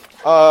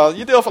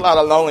 You deal with a lot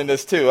of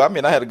loneliness too. I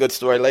mean, I had a good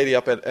story. A lady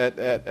up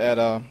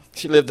at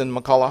she lived in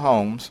McCullough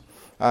Homes.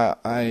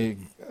 I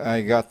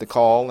got the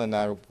call, and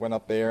I went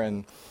up there,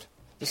 and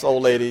this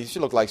old lady, she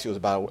looked like she was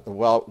about a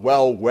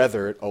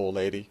well-weathered old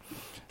lady.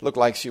 Looked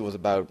like she was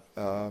about,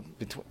 I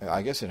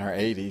guess, in her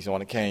 80s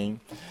on a cane,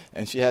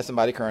 and she had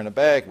somebody carrying a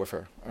bag with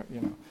her,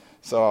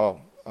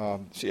 So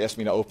she asked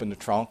me to open the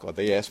trunk, or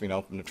they asked me to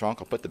open the trunk.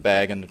 I put the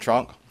bag in the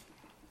trunk,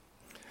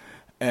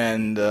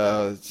 and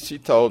she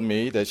told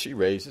me that she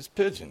raises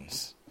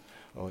pigeons,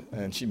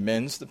 and she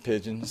mends the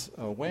pigeons'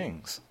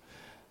 wings.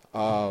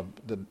 And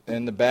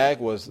the bag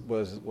was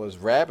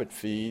rabbit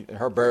feed.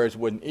 Her birds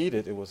wouldn't eat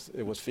it. It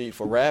was feed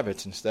for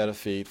rabbits instead of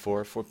feed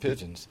for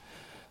pigeons.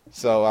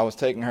 So I was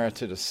taking her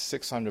to the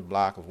 600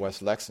 block of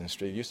West Lexington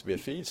Street. It used to be a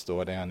feed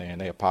store down there,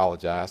 and they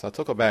apologized. I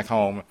took her back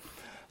home.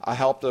 I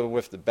helped her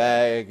with the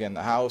bag and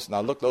the house, and I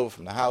looked over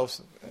from the house.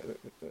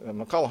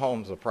 McCullough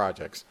Homes are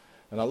projects.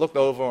 And I looked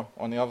over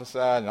on the other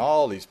side, and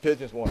all these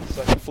pigeons were on the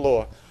second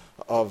floor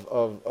on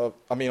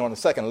the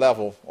second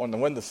level, on the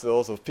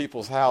windowsills of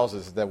people's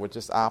houses that were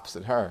just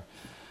opposite her.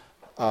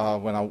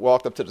 When I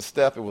walked up to the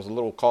step, it was a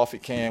little coffee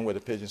can where the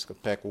pigeons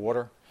could peck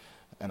water.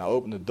 And I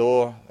opened the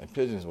door, and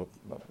pigeons were.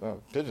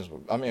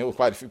 I mean, there were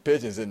quite a few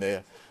pigeons in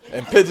there,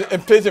 and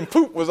pigeon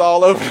poop was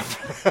all over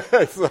the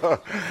place. So,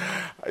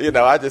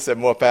 I just said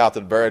more power to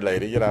the bird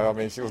lady.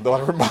 She was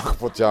doing a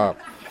remarkable job.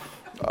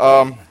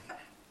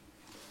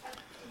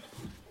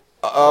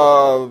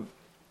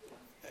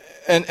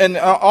 And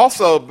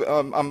also,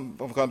 I'm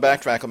going to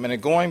backtrack a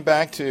minute. Going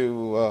back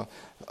to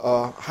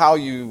how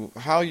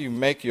you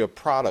make your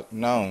product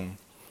known,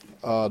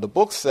 the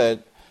book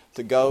said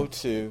to go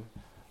to.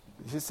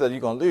 He said you're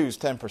going to lose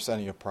 10%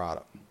 of your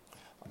product.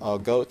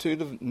 Go to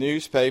the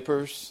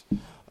newspapers,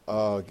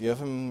 give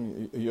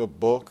them your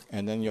book,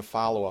 and then your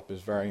follow-up is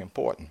very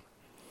important.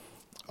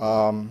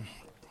 The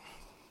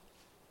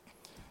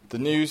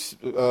news,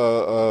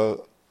 and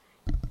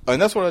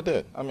that's what I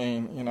did. I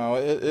mean,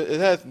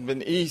 it hasn't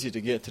been easy to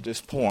get to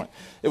this point.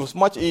 It was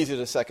much easier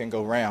the second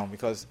go round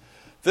because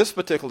this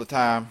particular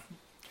time,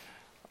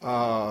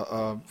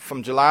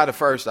 from July the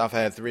 1st, I've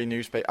had 3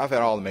 newspapers. I've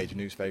had all the major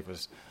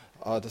newspapers.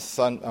 The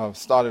Sun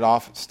started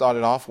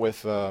off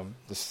with the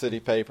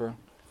City paper,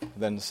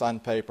 then the Sun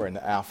paper, and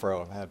the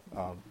Afro. I had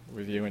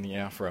reviewing the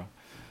Afro.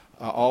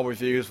 All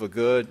reviews were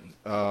good.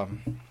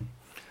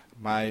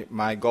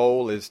 My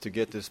goal is to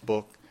get this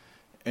book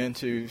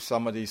into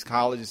some of these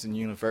colleges and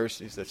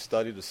universities that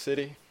study the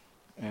city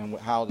and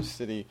how the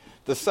city.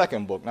 The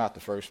second book, not the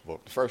first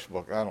book. The first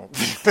book, I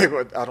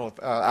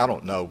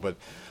don't know, but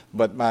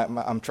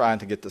I'm trying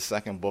to get the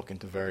second book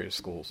into various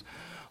schools.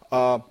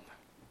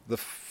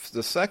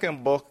 The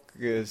second book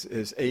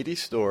is 80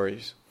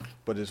 stories,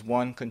 but it's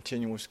one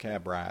continuous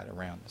cab ride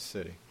around the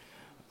city.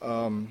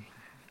 I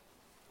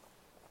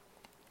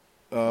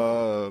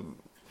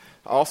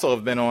also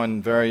have been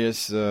on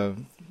various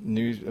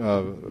news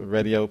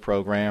radio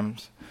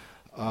programs.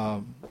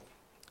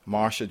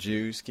 Marsha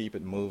Jews, Keep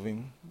It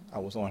Moving. I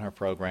was on her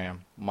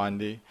program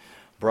Monday.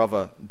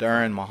 Brother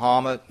Darren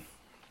Muhammad,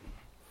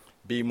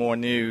 Be More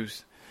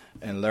News,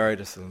 and Larry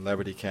the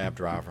Celebrity Cab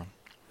Driver.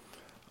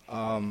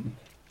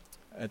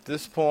 At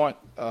this point,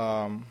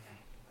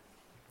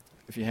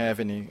 if you have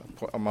any,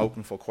 I'm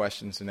open for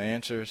questions and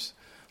answers.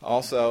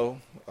 Also,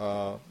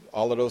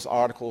 all of those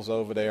articles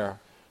over there,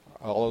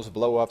 all those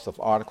blow-ups of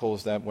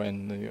articles that were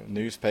in the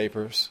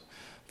newspapers,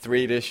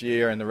 3 this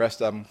year, and the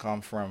rest of them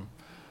come from,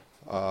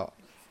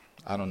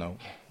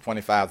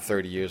 25,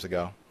 30 years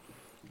ago.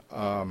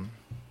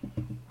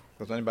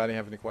 Does anybody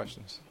have any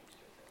questions?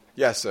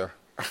 Yes, sir.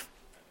 Please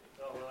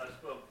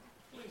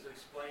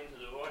explain to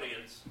the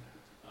audience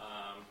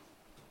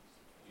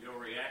your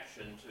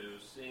reaction to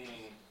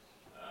seeing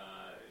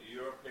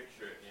your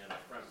picture in a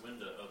front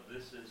window of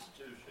this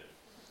institution,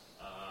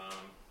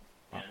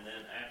 and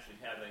then actually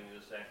having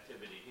this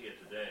activity here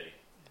today,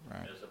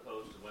 right, as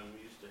opposed to when we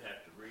used to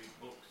have to read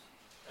books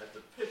at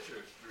the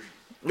Pitcher Street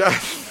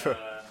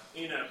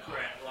Enoch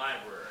Pratt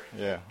Library.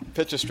 Yeah,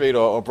 Pitcher Street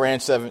or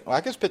Branch 7. Well,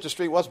 I guess Pitcher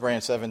Street was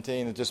Branch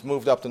 17. It just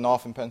moved up to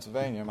Northern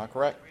Pennsylvania. Am I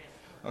correct?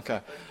 Okay.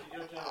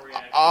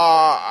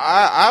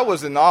 I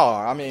was in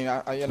awe. I mean,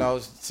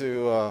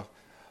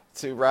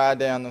 to ride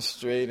down the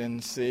street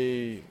and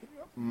see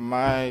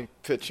my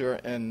picture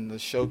and the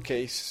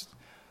showcase,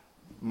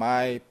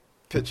 my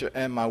picture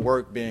and my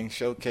work being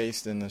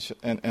showcased in the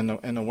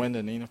window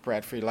in the Enoch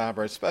Pratt Free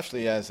Library,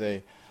 especially as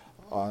a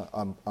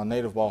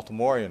native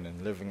Baltimorean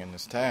and living in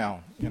this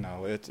town,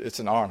 it's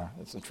an honor.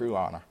 It's a true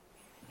honor.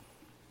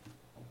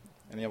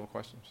 Any other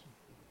questions?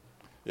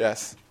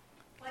 Yes.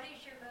 What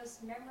is your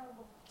most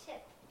memorable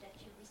tip that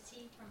you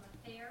received from a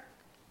fair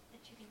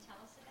that you can tell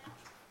us about?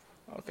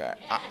 Okay.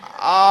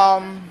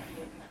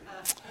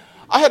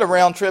 I had a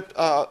round trip.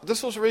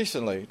 This was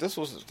recently. This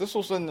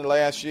was in the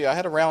last year. I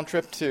had a round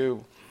trip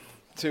to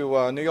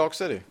New York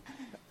City,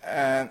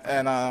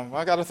 and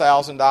I got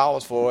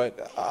 $1,000 for it.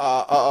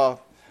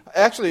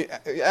 Actually,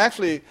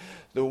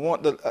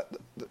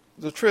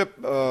 the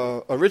trip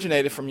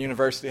originated from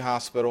University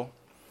Hospital.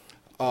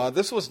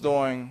 This was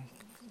during,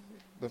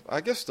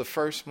 I guess, the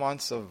first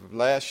months of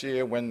last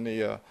year when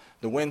the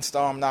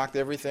windstorm knocked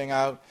everything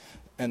out,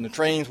 and the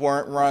trains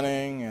weren't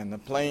running, and the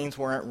planes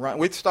weren't running.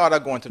 We started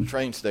out going to the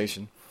train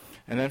station,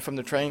 and then from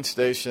the train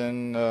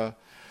station,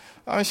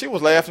 she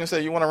was laughing and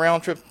said, "You want a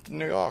round trip to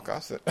New York?" I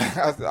said,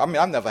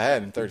 I've never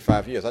had in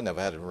 35 years. I never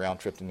had a round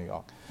trip to New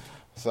York.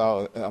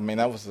 So,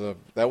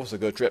 that was a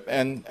good trip.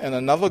 And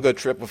another good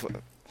trip, if you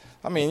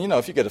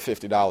get a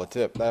 $50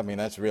 tip,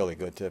 that's a really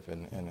good tip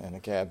in the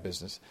cab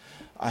business.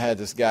 I had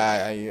this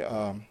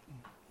guy,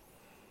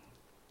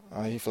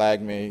 he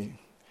flagged me,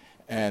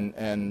 and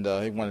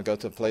he wanted to go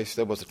to a place.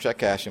 There was a check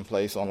cashing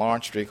place on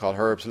Lawrence Street called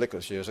Herb's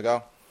Liquors years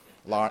ago,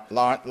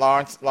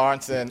 Lawrence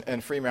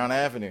and Fremont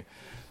Avenue.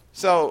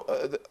 So,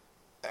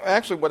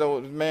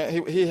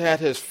 he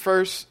had his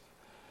first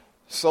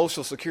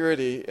Social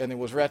Security, and it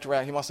was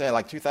retroactive. He must have had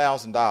like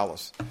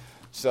 $2,000.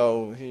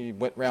 So he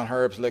went around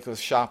Herb's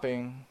Liquors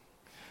shopping,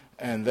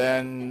 and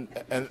then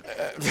and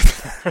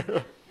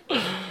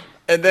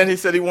then he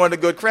said he wanted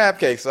a good crab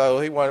cake. So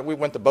we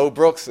went to Bo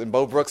Brooks, and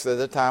Bo Brooks at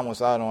that time was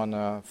out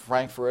on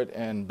Frankfort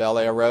and Bel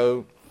Air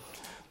Road,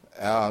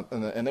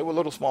 and they were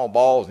little small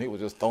balls, and he was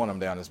just throwing them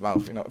down his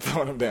mouth,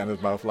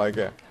 like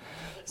that.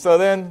 So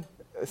then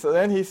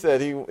he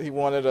said he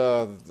wanted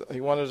a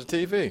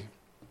TV.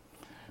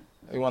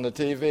 He wanted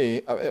a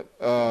TV.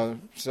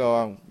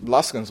 So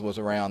Luskin's was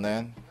around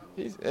then.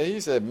 He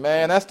said,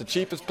 "Man, that's the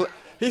cheapest place."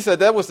 He said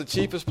that was the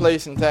cheapest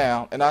place in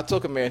town, and I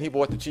took him there, and he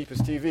bought the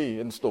cheapest TV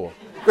in the store.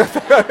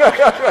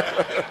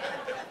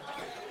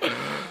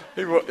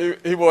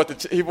 he bought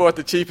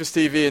the cheapest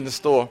TV in the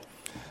store.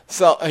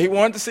 So he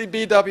wanted to see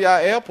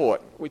BWI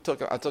Airport. I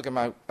took him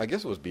out. I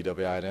guess it was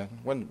BWI then.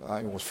 When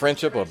it was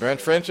Friendship or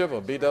Brent Friendship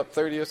or BW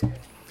 30 years.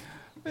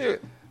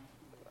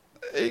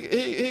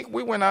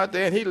 We went out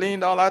there, and he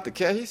leaned all out the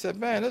car. He said,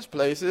 "Man, this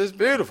place is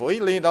beautiful." He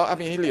leaned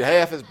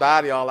half his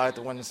body all out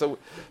the window. So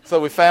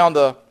we found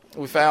a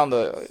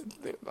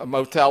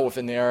motel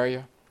within the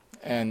area,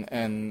 and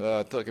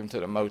took him to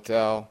the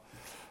motel,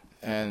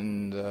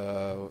 and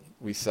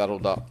we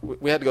settled up.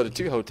 We had to go to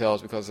 2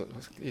 hotels because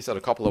he said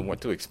a couple of them were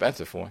too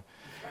expensive for him.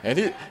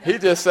 And he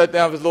just sat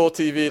down with his little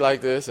TV like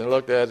this and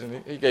looked at it,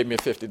 and he gave me a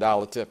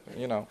 $50 tip,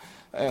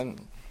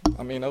 and.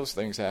 Those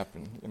things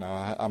happen.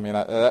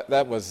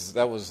 That was.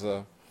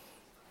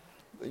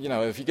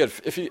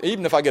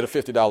 Even if I get a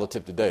 $50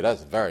 tip today,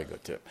 that's a very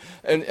good tip.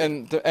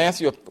 And to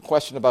answer your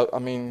question about,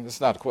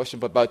 it's not a question,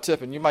 but about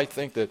tipping, you might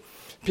think that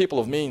people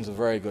of means are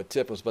very good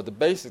tippers, but the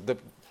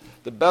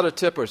better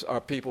tippers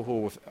are people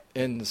who are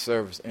in the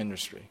service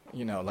industry.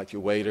 Like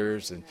your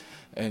waiters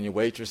and your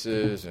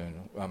waitresses, and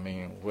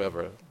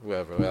whoever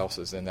else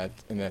is in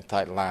that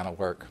tight line of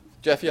work.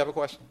 Jeff, you have a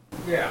question?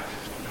 Yeah.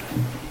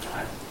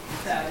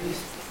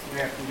 Good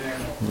afternoon.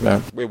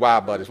 Yeah. We're Y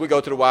buddies. We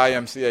go to the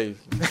YMCA.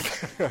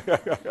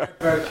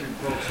 Both your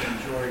books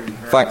enjoyed them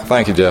very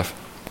Thank you, Jeff.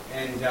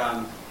 And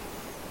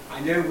I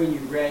know when you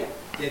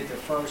did the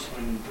first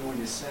one and doing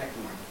the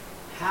second one,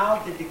 how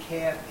did the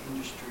cab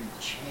industry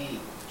change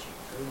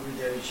over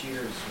those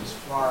years as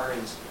far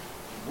as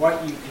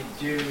what you could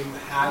do,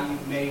 how you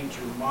made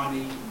your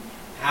money,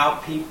 how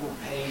people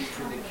paid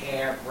for the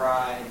cab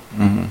ride,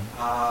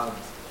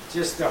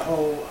 just the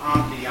whole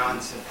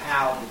ambiance of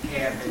how the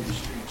cab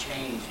industry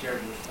changed over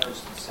the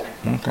first and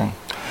second. Okay.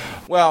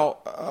 Well,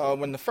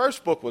 when the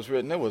first book was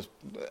written, there was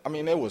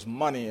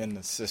money in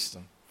the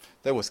system.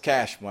 There was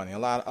cash money. A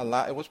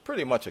lot. It was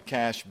pretty much a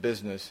cash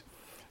business,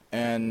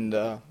 and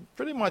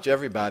pretty much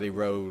everybody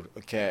rode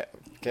a cab.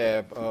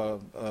 There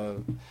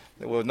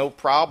were no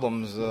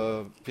problems.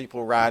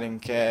 People riding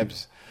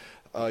cabs.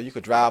 You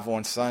could drive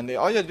on Sunday.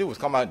 All you had to do was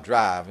come out and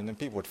drive, and then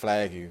people would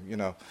flag you. You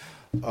know.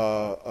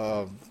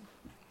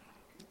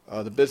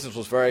 The business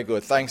was very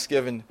good.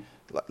 Thanksgiving,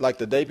 like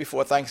the day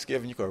before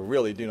Thanksgiving, you could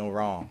really do no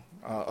wrong.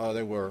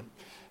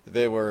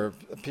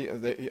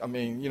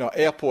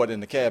 Airport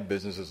in the cab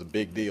business is a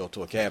big deal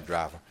to a cab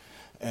driver,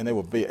 and there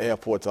would be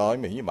airports.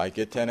 You might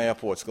get 10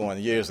 airports going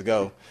years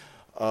ago.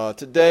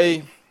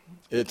 Today,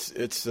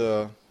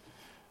 the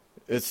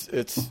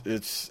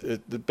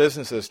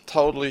business has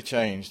totally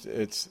changed.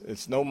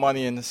 It's no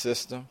money in the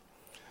system.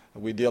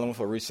 We're dealing with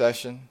a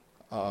recession.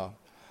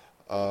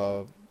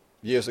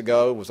 Years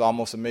ago, it was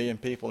almost 1 million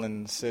people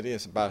in the city.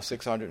 It's about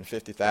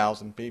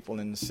 650,000 people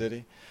in the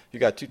city. You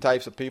got two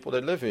types of people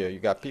that live here. You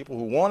got people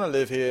who want to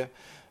live here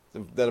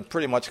that are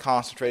pretty much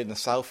concentrated in the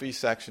southeast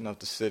section of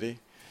the city,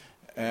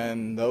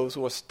 and those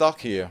who are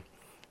stuck here.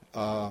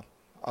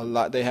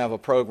 They have a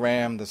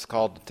program that's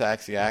called the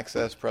Taxi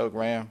Access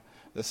Program.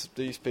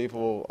 These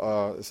people,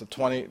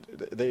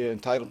 they're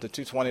entitled to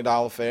two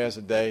 $20 fares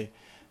a day,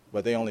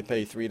 but they only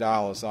pay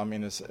 $3. So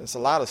it's a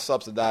lot of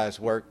subsidized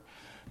work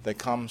that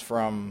comes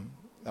from.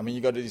 You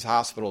go to these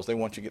hospitals. They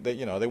want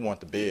they want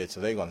the bed, so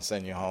they're going to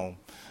send you home.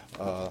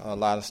 A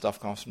lot of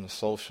stuff comes from the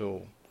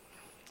social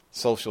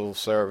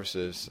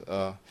services.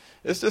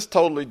 It's just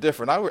totally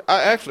different.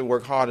 I actually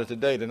work harder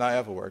today than I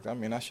ever worked.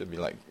 I should be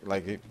like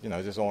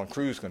just on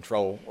cruise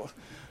control,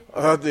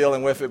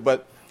 dealing with it.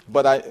 But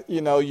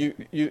you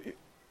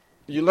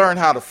learn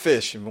how to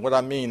fish. And what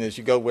I mean is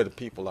you go where the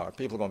people are.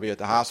 People are going to be at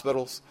the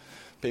hospitals.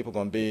 People are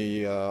going to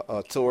be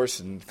tourists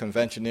and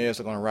conventioneers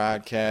are going to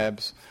ride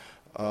cabs,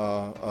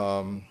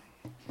 and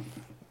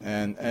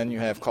you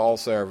have call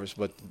service.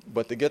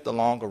 But to get the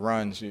longer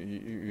runs, you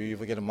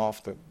either get them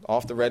off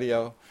the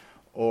radio,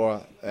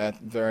 or at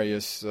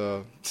various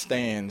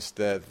stands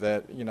that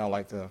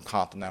like the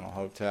Continental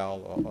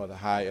Hotel or the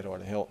Hyatt or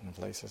the Hilton,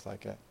 places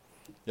like that.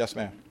 Yes,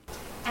 ma'am.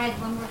 I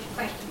had one more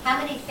question. How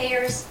many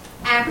fares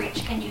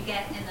average can you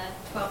get in a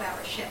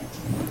 12-hour shift?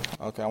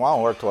 Okay, well, I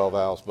don't work 12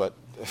 hours, but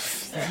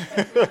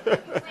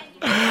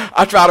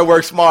I try to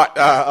work smart.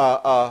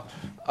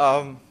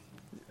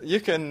 You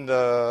can,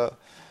 I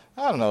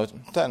don't know,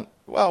 10,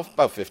 well,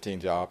 about 15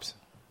 jobs,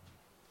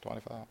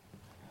 25.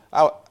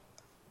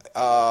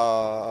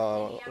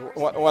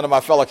 One of my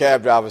fellow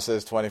cab drivers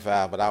says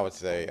 25, but I would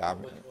say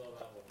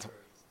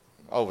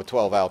over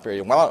 12-hour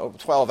period. Well,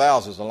 12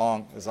 hours is a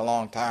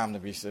long time to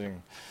be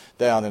sitting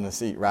down in the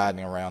seat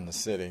riding around the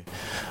city.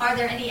 Are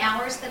there any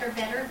hours that are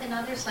better than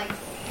others, like?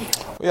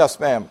 Yes,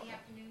 ma'am.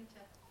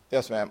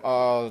 Yes, ma'am.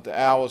 The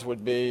hours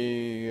would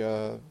be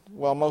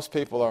most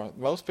people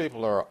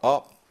are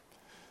up.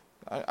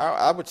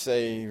 I would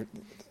say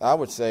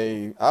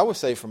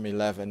from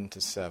 11 to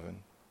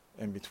 7,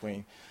 in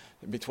between.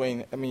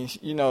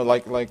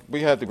 Like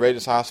we have the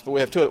greatest hospital.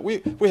 We have two.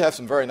 We have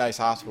some very nice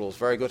hospitals,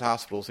 very good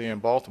hospitals here in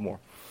Baltimore,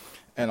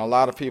 and a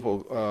lot of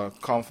people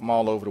come from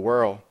all over the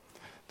world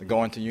to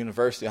go into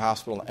University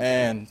Hospital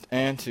and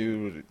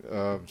to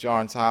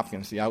Johns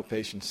Hopkins, the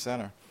outpatient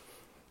center.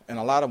 And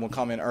a lot of them will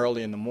come in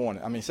early in the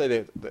morning.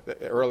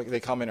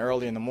 They come in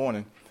early in the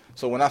morning.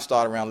 So when I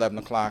start around 11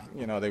 o'clock,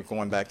 they're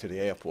going back to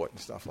the airport and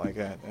stuff like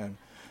that.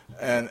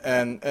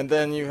 And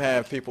then you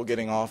have people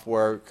getting off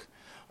work.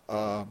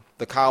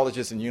 The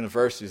colleges and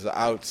universities are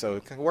out,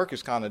 so work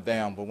is kind of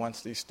down. But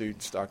once these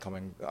students start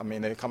coming,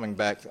 they're coming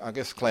back. I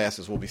guess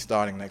classes will be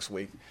starting next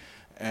week.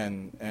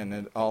 And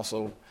it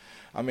also,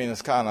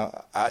 it's kind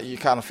of, you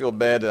kind of feel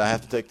bad that I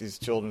have to take these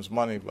children's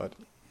money, but.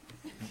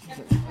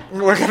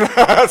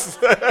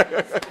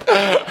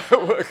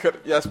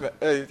 Yes, ma'am.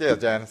 Yeah,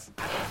 Janice.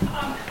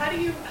 How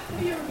do you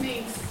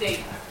remain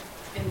safe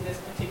in this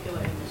particular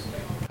industry?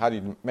 How do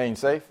you remain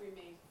safe?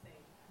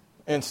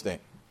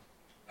 Instinct.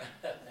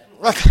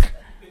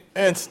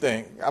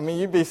 Instinct.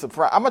 You'd be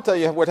surprised. I'm gonna tell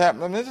you what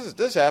happened.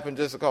 This happened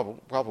just a couple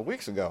of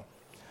weeks ago.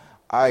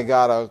 I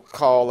got a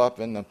call up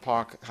in the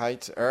Park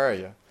Heights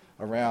area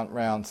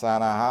around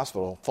Sinai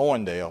Hospital,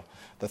 Thorndale.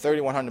 The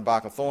 3100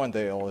 block of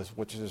Thorndale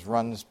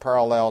runs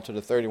parallel to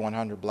the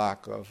 3100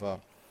 block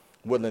of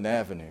Woodland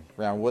Avenue,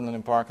 around Woodland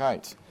and Park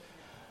Heights.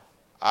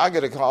 I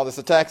get a call. It's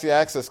a taxi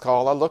access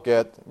call. I look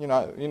at,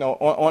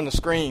 on the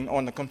screen,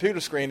 on the computer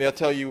screen, they'll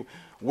tell you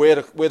where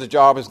the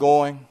job is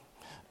going,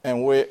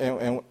 and where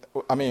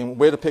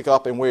to pick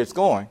up and where it's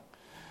going.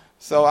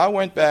 So I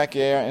went back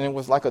there, and it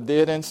was like a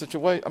dead end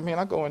situation. I mean,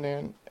 I go in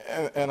there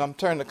and I'm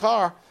turning the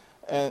car,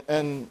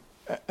 and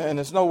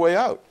there's no way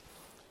out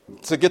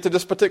to get to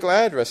this particular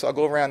address. So I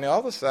go around the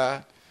other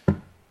side,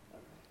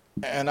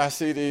 and I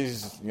see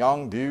these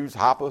young dudes,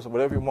 hoppers, or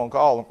whatever you want to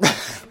call them,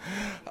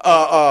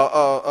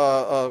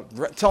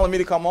 telling me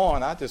to come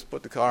on. I just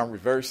put the car in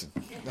reverse and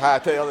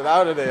hightailed it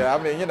out of there.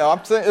 I mean,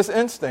 I'm saying it's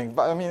instinct.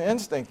 But I mean,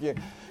 instinct.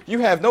 You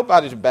have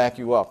nobody to back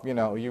you up.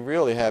 You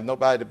really have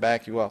nobody to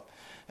back you up,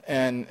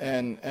 and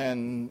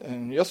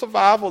your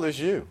survival is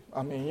you.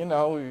 I mean, you're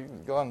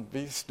going to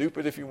be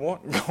stupid if you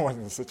want to go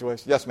into the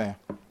situation. Yes, ma'am.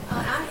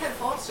 I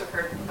have also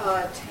heard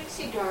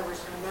taxi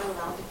drivers are not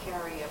allowed to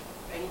carry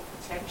any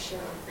protection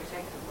or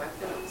protective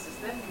weapons. Is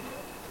that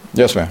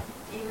Yes, ma'am.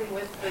 even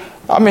with the?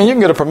 I mean, you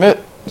can get a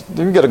permit. You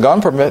can get a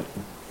gun permit.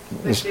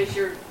 But does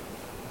your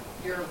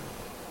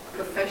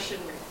profession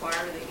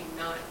require that you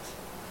not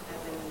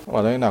have any?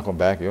 Well, they're not going to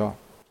back you up.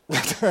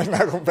 They're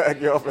not going to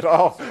back you up at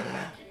all.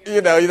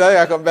 They're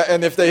not going to back.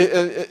 And if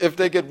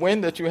they get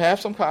wind that you have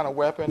some kind of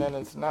weapon and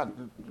it's not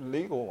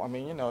legal, I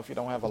mean, if you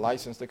don't have a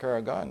license to carry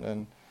a gun,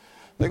 then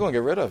they're going to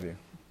get rid of you.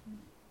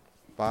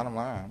 Bottom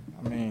line.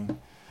 I mean,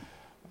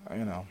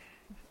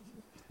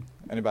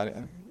 anybody?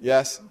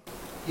 Yes?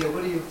 Yeah,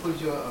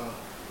 what's your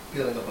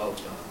feeling about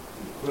the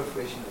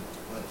proliferation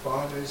of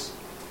foreigners,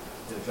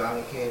 the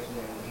driving cabs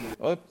now here?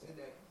 Well,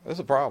 it's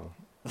a problem.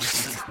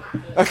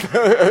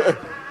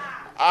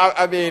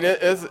 I mean,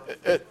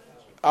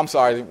 I'm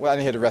sorry, I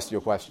didn't hear the rest of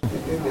your question.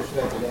 In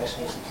respect to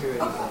national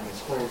security and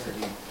exposed to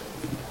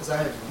because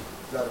I have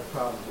a lot of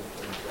problems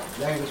with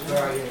language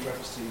barrier in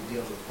reference to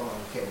dealing with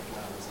foreign cab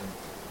drivers.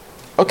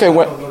 Okay, I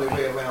don't know their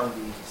way around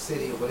the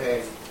city or what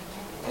have you.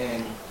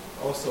 And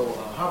also,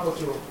 how about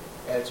your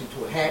attitude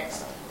toward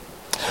hacks?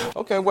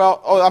 Okay,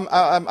 well,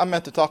 I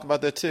meant to talk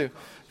about that too.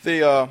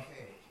 The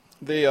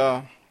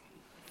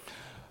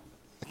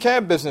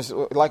cab business,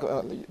 like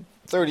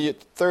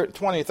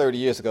 20, 30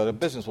 years ago, the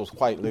business was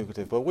quite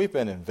lucrative, but we've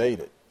been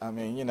invaded. I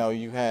mean,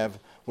 you have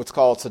what's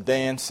called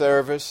sedan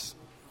service,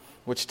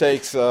 which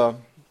takes a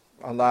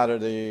lot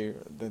of the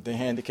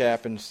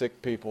handicapped and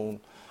sick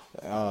people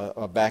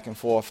back and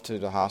forth to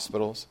the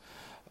hospitals.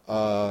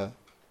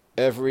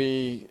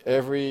 Every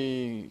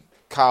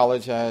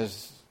college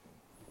has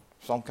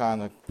some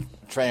kind of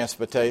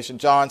transportation.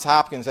 Johns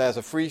Hopkins has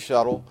a free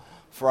shuttle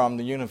from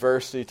the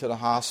university to the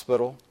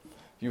hospital.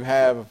 You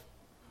have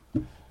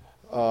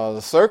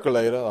the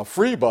Circulator, a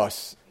free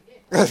bus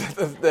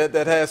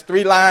that has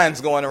 3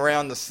 lines going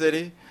around the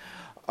city.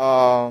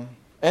 And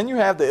you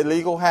have the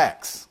illegal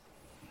hacks.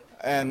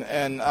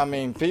 And I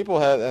mean, people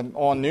have,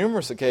 on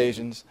numerous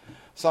occasions,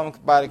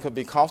 somebody could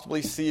be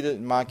comfortably seated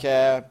in my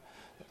cab.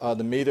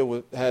 The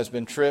meter has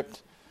been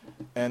tripped,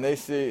 and they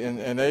see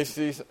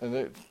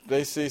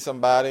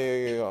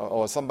somebody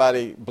or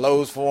somebody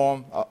blows for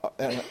them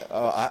an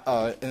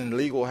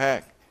illegal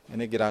hack,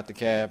 and they get out the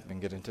cab and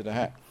get into the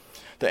hack.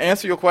 To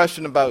answer your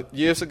question about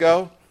years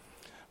ago,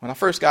 when I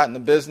first got in the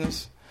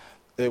business,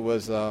 it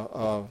was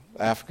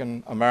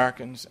African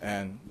Americans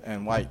and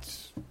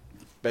whites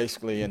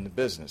basically in the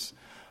business.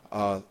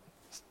 The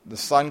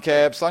Sun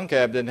Cab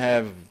didn't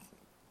have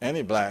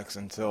any blacks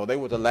until they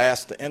were the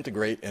last to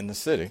integrate in the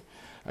city.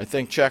 I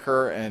think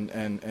Checker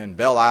and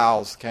Belle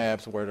Isle's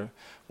cabs were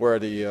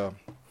the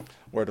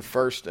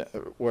first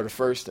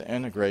to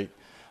integrate.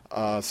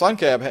 Sun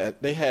Cab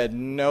had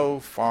no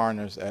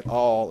foreigners at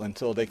all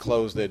until they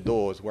closed their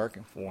doors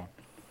working for them.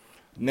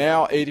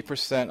 Now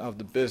 80% of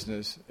the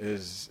business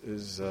is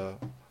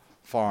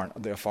foreign.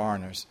 They're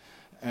foreigners,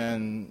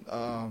 and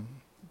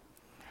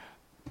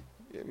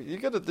you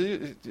got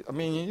to. I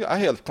mean, I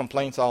hear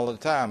complaints all the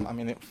time. I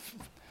mean,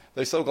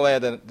 they're so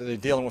glad that they're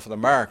dealing with an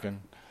American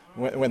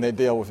when they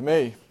deal with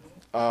me.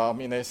 I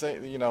mean, they say,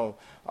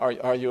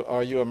 are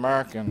you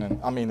American?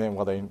 And I mean,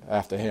 they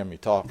after hearing me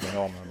talk, they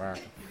know I'm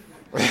American.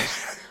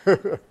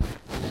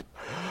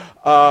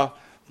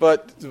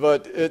 But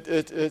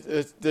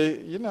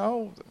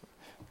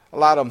a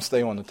lot of them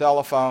stay on the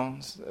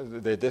telephones.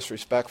 They're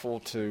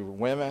disrespectful to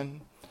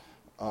women.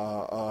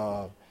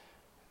 I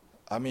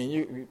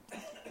mean,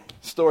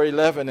 Story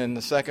 11 in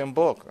the second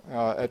book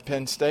at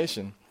Penn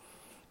Station,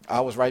 I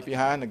was right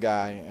behind the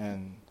guy,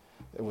 and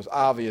it was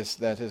obvious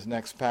that his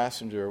next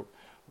passenger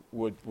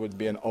would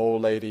be an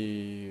old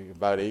lady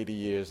about 80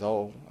 years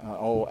old, an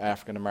old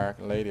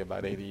African-American lady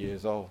about 80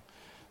 years old.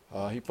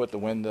 He put the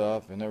window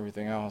up and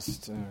everything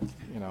else.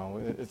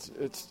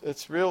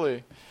 It's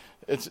really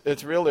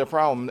a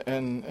problem,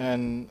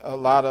 and a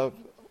lot of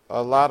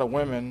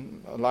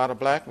women, a lot of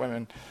black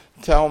women,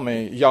 tell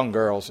me, young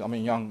girls, I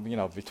mean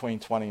young, between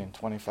 20 and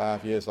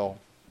 25 years old,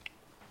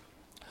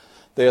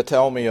 they'll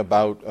tell me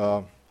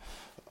about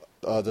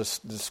this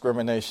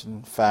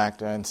discrimination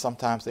factor, and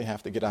sometimes they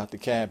have to get out the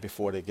cab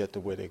before they get to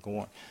where they're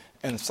going.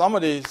 And some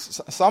of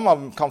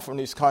them come from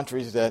these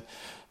countries that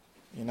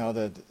you know,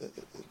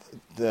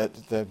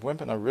 that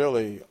women are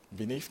really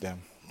beneath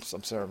them.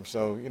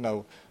 So, you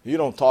know, you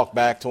don't talk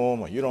back to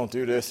them, or you don't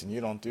do this and you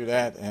don't do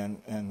that,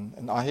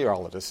 and I hear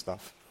all of this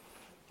stuff.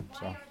 Why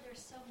So are there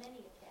so many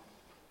of them?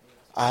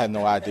 I had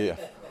no idea.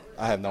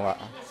 I have no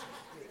idea.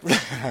 I mean,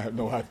 it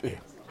wouldn't be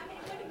a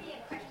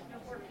question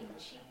of working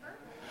cheaper.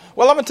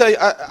 Well, I'm gonna tell you,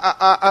 What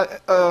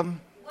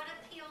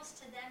appeals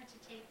to them to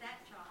take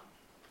that job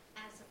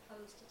as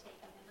opposed to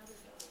taking another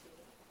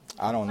job?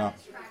 I don't know. What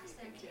attracts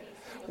them to you?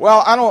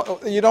 Well, I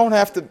don't. You don't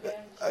have to.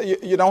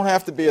 You don't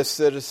have to be a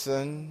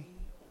citizen.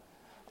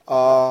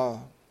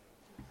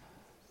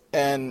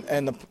 And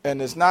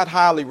it's not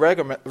highly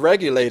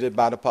regulated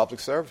by the Public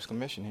Service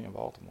Commission here in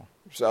Baltimore.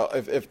 So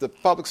if the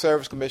Public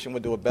Service Commission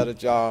would do a better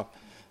job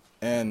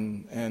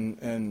in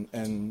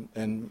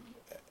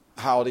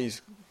how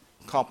these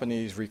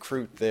companies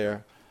recruit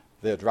their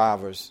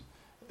drivers,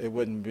 it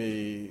wouldn't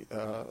be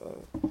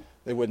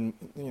it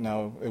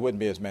wouldn't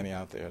be as many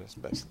out there. That's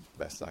the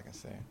best I can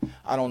say.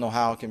 I don't know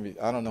how it can be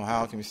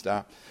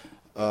stopped.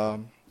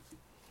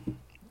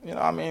 You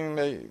know, I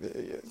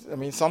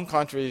mean, some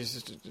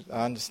countries,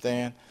 I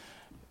understand,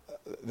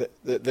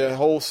 their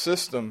whole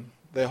system,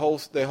 they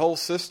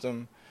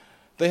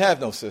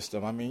have no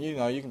system. I mean, you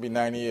know, you can be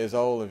 90 years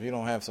old, if you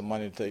don't have some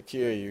money to take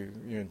care of you,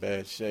 you're in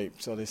bad shape.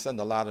 So they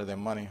send a lot of their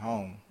money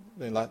home.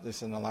 They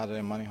send a lot of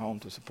their money home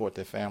to support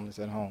their families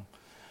at home.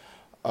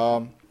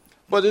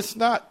 But it's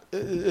not.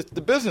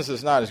 The business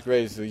is not as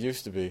great as it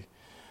used to be.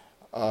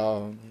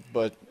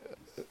 But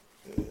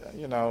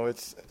you know,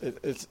 it's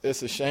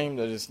a shame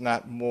that it's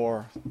not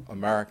more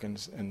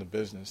Americans in the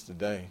business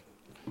today.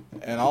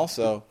 And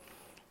also,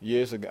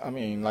 years ago, I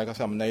mean, like I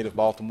said, I'm a native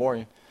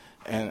Baltimorean,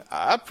 and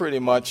I pretty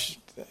much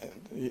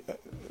I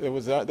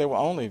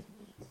only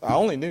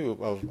knew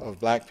of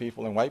black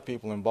people and white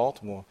people in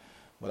Baltimore,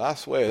 but I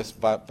swear it's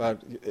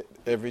about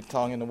every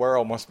tongue in the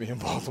world must be in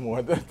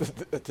Baltimore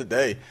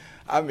today.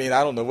 I mean,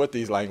 I don't know what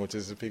these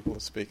languages that people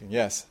are speaking.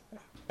 Yes,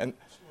 and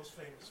what's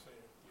famous fair?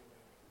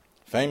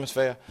 Famous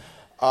fair.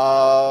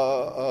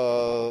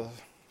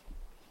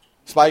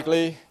 Spike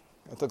Lee.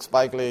 I took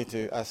Spike Lee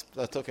I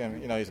took him.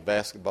 You know, he's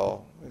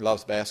basketball. He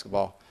loves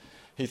basketball.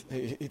 He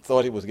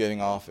thought he was getting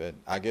off at,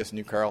 I guess,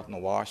 New Carrollton or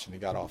Washington. He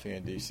got off here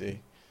in D.C.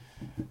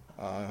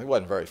 He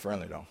wasn't very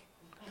friendly though.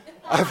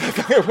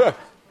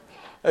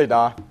 Hey,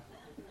 Don.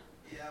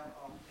 Yeah,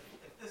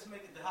 if this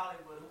make it to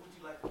Hollywood, who would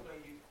you like to play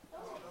you?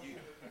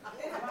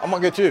 I'm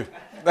gonna get you.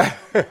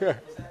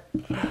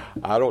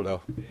 I don't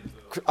know.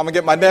 I'm gonna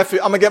get my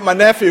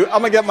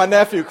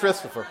nephew,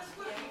 Christopher.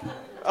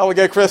 I'm gonna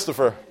get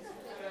Christopher.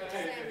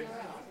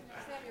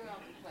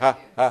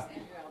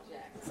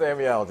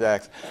 Samuel L.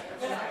 Jackson.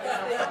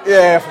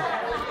 Yeah.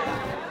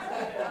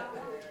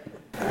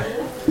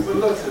 But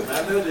listen,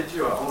 I know that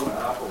you're an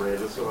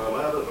owner-operator, so a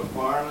lot of the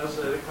foreigners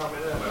that are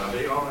coming in, are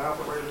they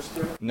owner-operators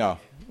too? No.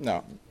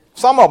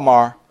 Some of them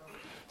are.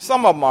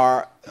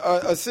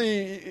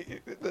 See,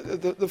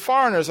 the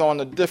foreigners are on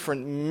a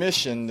different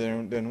mission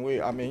than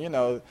we. I mean, you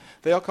know,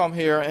 they'll come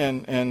here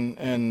and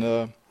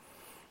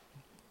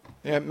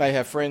they may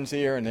have friends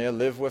here and they'll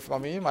live with. I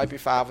mean, it might be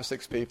 5 or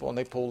 6 people, and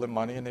they pull their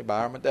money and they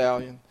buy a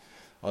medallion.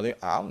 Or I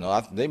don't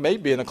know. They may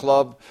be in a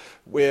club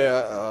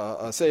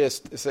where say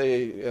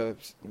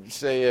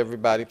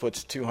everybody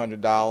puts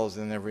 $200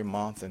 in every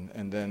month,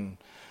 and then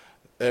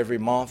every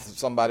month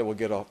somebody will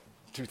get a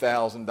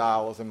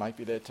 $2,000. It might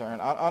be their turn.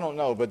 I don't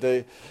know, but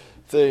a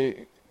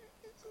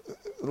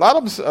lot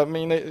of them. I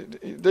mean,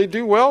 they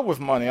do well with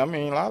money. I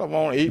mean, a lot of them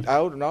won't eat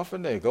out enough,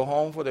 and they go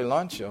home for their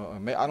lunch. Or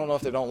I don't know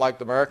if they don't like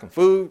the American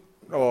food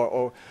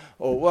or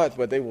what,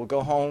 but they will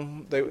go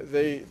home.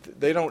 They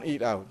don't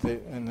eat out.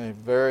 And they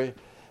very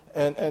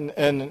and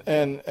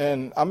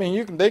I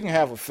mean, they can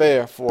have a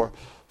fare for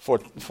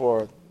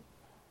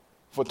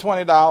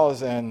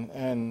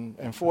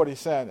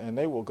 $20.40, and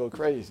they will go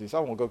crazy.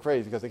 Some will go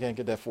crazy because they can't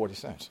get that 40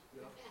 cents.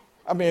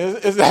 I mean,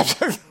 it's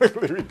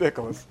absolutely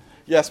ridiculous.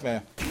 Yes,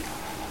 ma'am.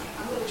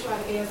 I'm going to try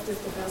to answer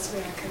this the best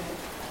way I can.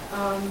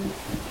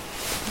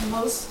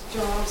 Most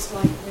jobs,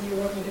 like when you're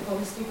working in the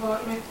police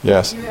department,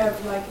 yes, you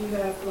have like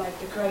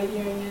the credit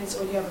unions,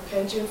 or you have a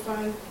pension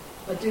fund.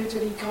 But due to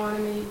the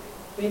economy,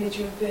 being that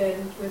you've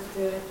been with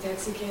the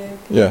taxi cab,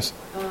 yes,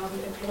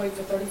 employed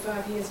for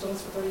 35 years, doing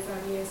this for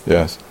 35 years,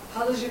 yes.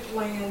 How does your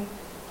plan?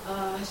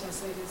 How should I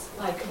say this?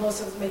 Like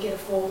most of us may get a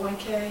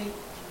 401k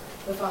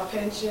with our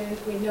pension.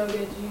 We know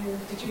that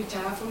did you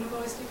retire from the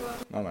police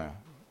department? No, ma'am.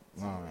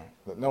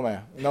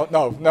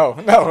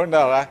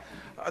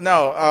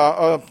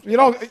 You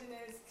know.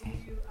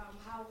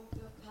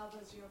 How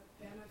does your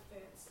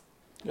benefits?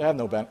 You have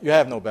no benefits. You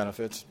have no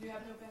benefits.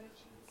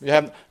 You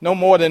have no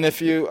more than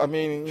if you. I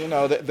mean, you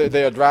know,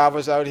 there are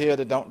drivers out here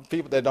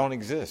people that don't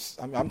exist.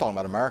 I'm talking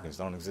about Americans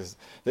don't exist.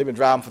 They've been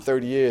driving for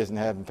 30 years and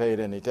haven't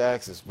paid any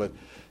taxes, but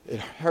it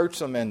hurts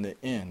them in the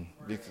end.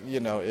 You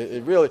know,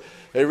 it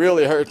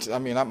really hurts. I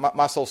mean,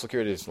 my Social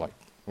Security is like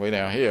way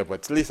down here,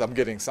 but at least I'm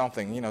getting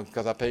something, you know,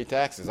 because I pay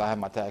taxes. I have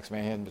my tax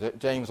man here,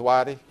 James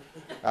Whitey.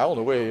 I don't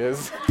know where he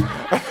is.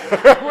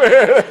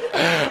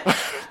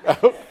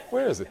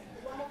 Where is it?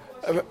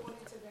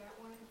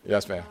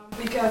 Yes, ma'am.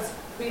 Because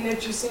being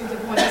that you seem to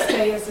want to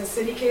stay as a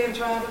city cab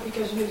driver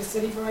because you know the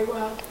city very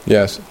well,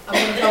 Yes. I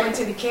want to go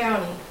into the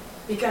county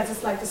because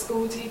it's like the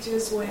school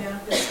teachers where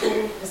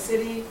the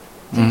city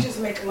teachers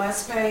make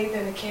less pay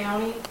than the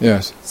county.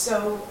 Yes.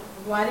 So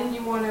why didn't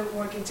you want to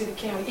work into the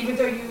county? Even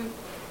though you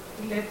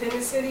lived in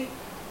the city,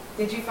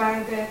 did you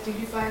find that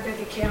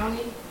the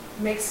county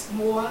makes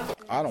more?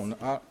 I don't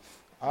know.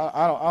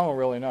 I don't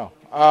really know.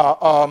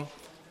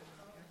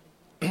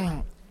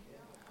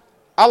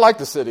 I like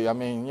the city. I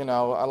mean, you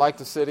know, I like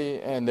the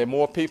city, and there are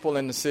more people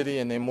in the city,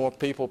 and there are more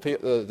people.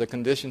 The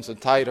conditions are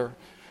tighter,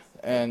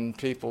 and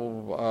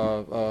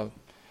people.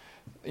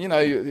 You know,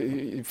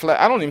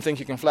 I don't even think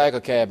you can flag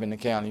a cab in the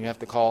county. You have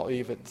to call,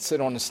 either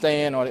sit on the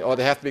stand, or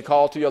they have to be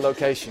called to your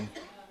location.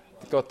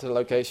 Go to the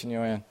location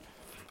you're in.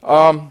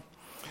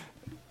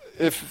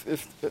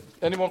 If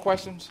any more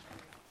questions?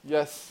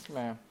 Yes,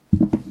 ma'am. I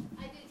do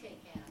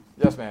take cabs.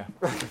 Yes, ma'am.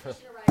 I should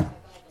have ride my bike.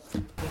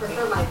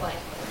 Prefer my bike.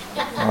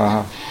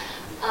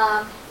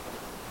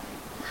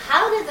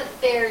 How do the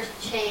fares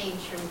change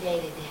from day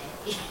to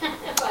day?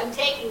 If I'm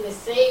taking the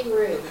same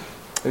route.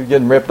 You're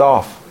getting ripped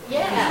off.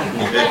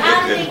 Yeah. But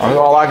how do they? That's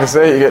all I can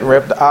say. You're getting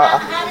ripped.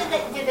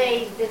 How do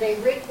they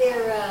rig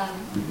their?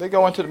 They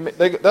go into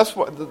the. That's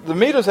what the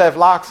meters have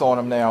locks on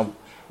them now.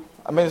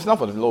 I mean, it's not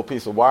for a little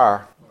piece of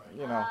wire,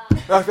 you know.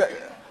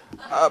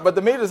 But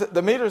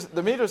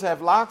the meters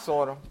have locks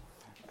on them,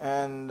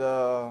 and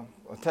a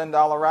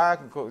 $10 ride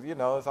can, you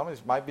know, some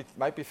might be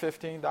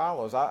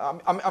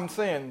 $15. I'm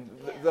saying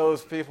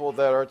those people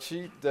that are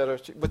cheap,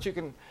 but you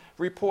can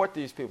report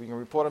these people. You can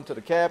report them to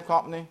the cab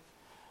company,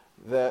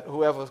 that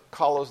whoever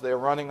colors they're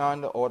running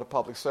under, or the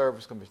Public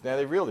Service Commission. Now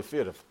they really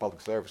fear the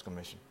Public Service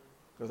Commission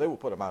because they will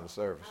put them out of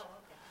service.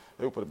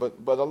 They will put it,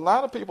 but a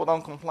lot of people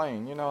don't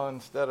complain, you know.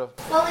 Instead of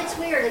Well, it's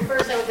weird. At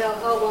first I would go,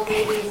 oh well,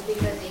 maybe it's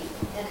because they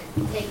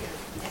take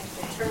an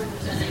extra turn or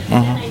something.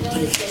 But then I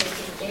noticed that it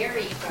can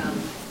vary from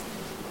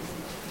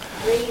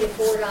 $3 to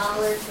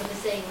 $4 for the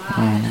same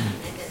ride.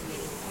 That doesn't make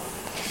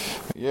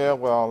sense. Yeah,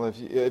 well,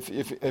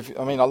 if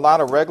I mean, a lot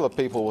of regular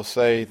people will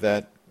say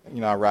that, you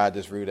know, I ride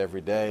this route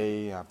every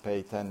day. I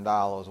pay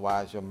 $10.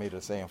 Why is your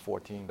meter saying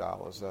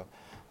 $14?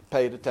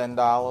 Pay the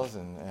 $10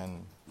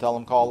 and tell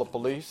them call the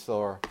police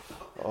or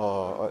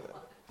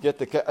get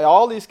the.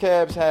 All these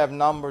cabs have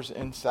numbers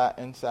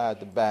inside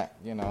the back.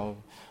 You know,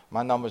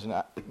 my number's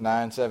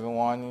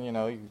 971. You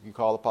know, you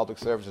call the Public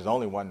Service. There's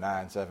only one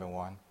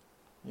 971.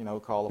 You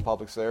know, call the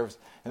Public Service,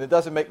 and it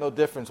doesn't make no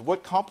difference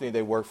what company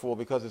they work for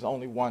because there's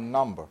only one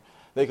number.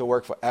 They could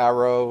work for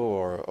Arrow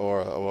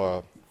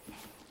or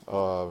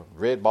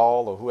Red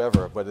Ball or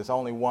whoever, but there's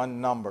only one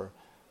number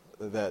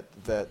that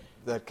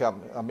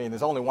I mean,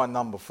 there's only one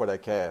number for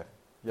that cab.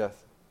 Yes.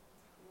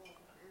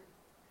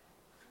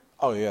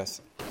 Oh, yes.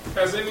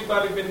 Has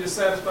anybody been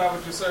dissatisfied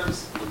with your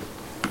service?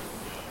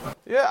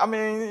 Yeah, I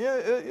mean,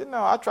 you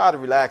know, I try to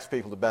relax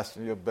people the best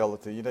of your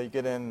ability. You know, you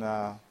get in.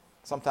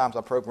 Sometimes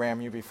I program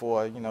you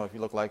before. You know, if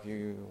you look like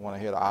you want to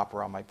hear the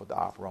opera, I might put the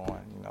opera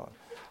on. You know,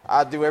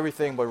 I do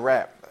everything but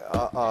rap.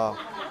 I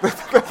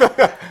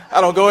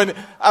don't go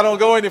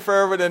any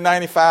further than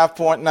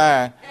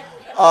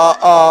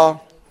 95.9.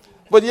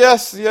 But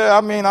yes, yeah,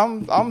 I mean,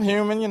 I'm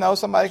human. You know,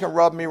 somebody can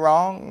rub me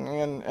wrong,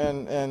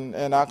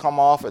 and I come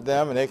off at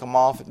them, and they come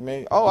off at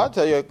me. Oh, I'll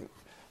tell you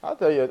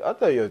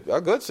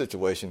a good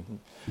situation.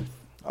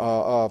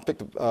 I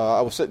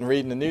was sitting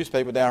reading the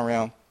newspaper down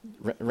around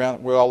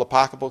where all the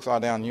pocketbooks are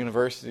down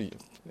University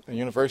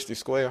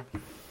Square,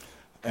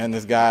 and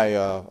this guy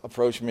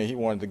approached me. He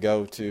wanted to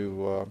go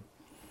to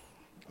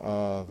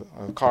a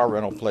car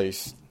rental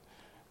place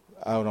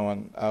out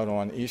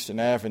on Eastern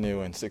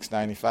Avenue and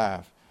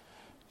 695.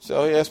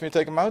 So he asked me to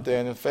take him out there,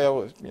 and the fare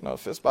was, you know,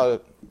 it's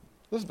about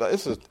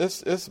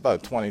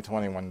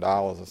 $21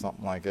 or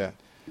something like that.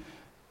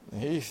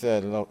 And he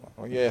said, look,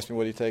 he asked me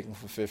what he'd take him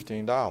for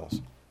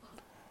 $15.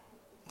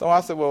 So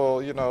I said,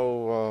 well, you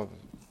know,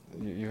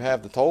 you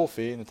have the toll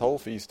fee, and the toll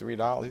fee is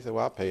 $3. He said,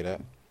 well, I'll pay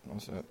that. I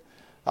said,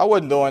 I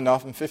wasn't doing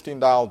nothing. $15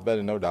 better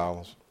than no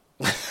dollars.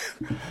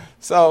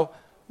 So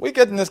we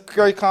get in this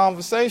great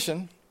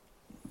conversation,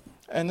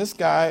 and this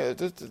guy,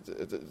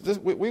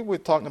 we were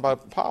talking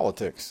about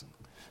politics.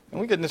 And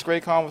we get in this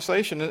great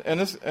conversation,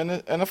 and I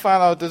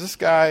find out that this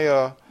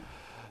guy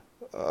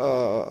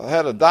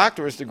had a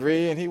doctorate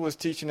degree, and he was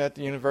teaching at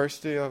the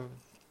University of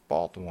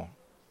Baltimore.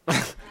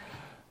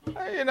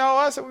 You know,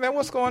 I said, man,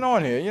 what's going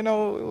on here? You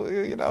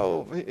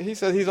know, he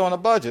said he's on a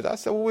budget. I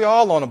said, well, we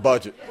all on a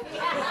budget.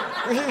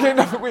 You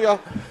know, we all.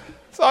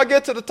 So I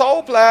get to the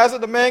toll plaza.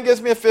 The man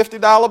gives me a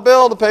 $50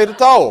 bill to pay the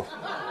toll.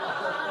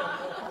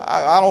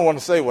 I don't want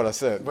to say what I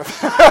said, but.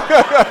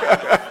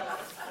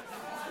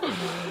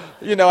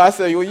 You know, I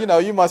say, well, you know,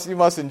 you must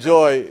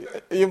enjoy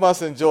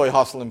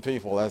hustling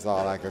people. That's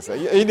all I can say.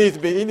 He needs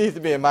to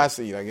be in my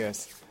seat, I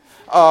guess.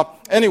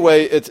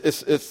 Anyway,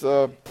 it's.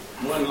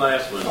 One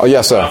last one. Oh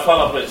yes, sir. I'll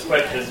follow up with this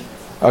question.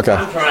 Okay.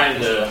 I'm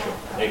trying to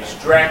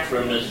extract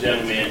from this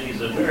young man.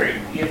 He's a very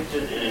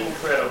gifted and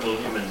incredible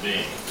human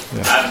being.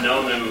 Yeah. I've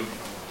known him.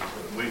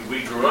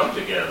 We grew up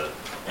together,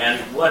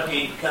 And what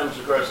he comes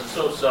across is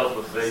so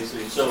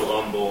self-effacing,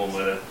 so humble,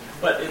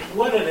 but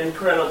what an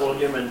incredible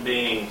human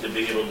being to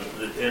be able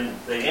to. And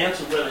the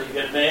answer whether you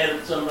get mad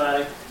at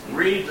somebody,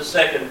 read the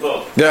second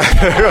book. Yeah.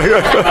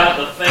 About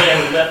the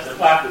fan who left the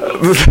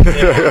pocketbook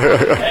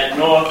at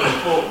North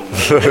and Fulton.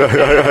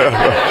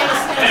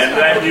 And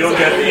then you'll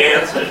get the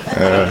answer.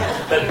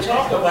 But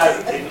talk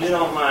about, if you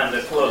don't mind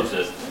to close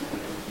it,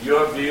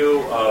 your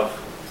view of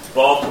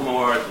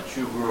Baltimore that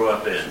you grew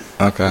up in.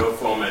 Okay. Your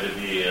formative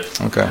years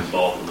in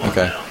Baltimore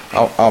now.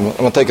 I'm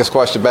going to take this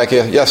question back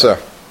here. Yes, sir.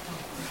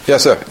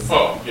 Yes, sir.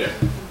 Oh, yeah.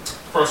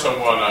 First, I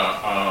want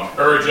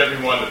to urge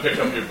everyone to pick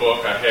up your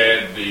book. I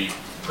had the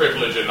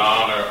privilege and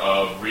honor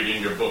of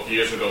reading your book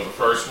years ago, the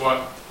first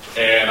one,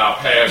 and our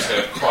paths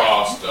have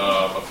crossed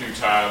a few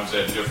times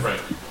at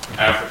different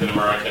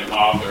African-American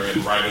author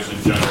and writers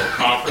in general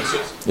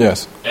conferences.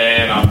 Yes.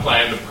 And I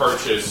plan to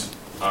purchase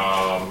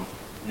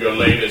your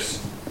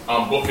latest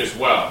book as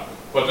well.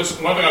 But this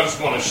one thing I just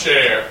want to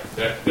share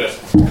that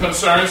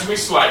concerns me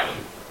slightly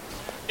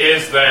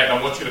is that, and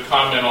I want you to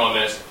comment on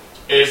this,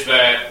 is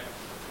that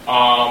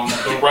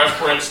the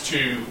reference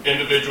to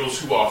individuals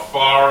who are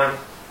foreign,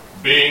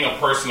 being a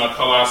person of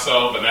color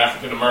myself, an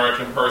African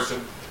American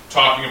person,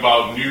 talking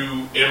about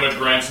new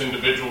immigrants,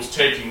 individuals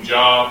taking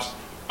jobs.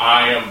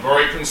 I am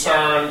very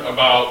concerned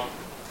about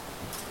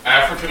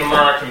African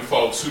American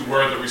folks who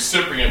were the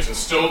recipients and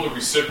still the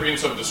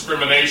recipients of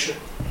discrimination,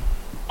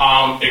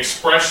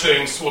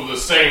 expressing sort of the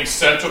same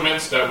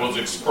sentiments that was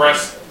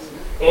expressed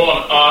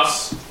on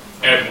us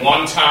at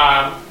one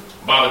time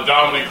by the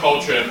dominant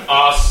culture and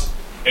us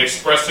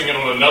expressing it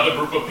on another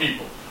group of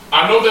people.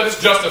 I know that it's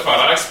justified.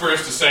 I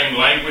experienced the same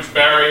language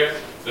barrier,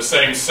 the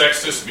same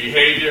sexist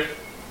behavior,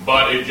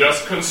 but it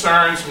just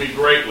concerns me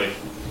greatly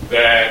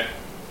that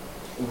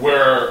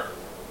we're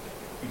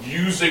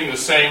using the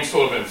same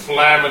sort of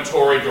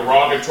inflammatory,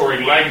 derogatory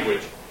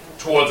language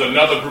towards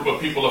another group of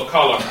people of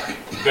color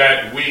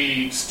that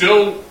we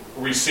still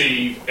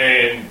receive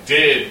and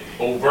did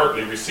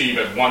overtly receive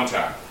at one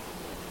time.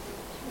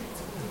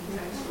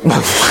 You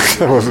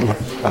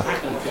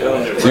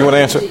want to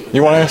answer?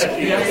 You want to answer?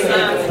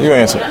 You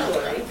answer.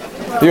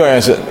 You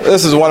answer.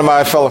 This is one of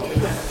my fellow.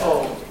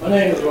 My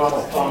name is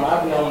Ronald Palmer.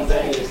 I've known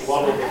Danny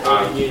well over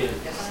 30 years.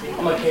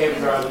 I'm a cab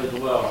driver as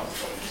well.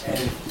 And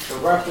the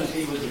reference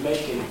he was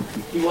making,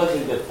 he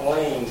wasn't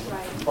deflating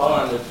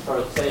foreigners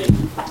per se.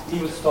 He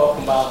was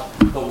talking about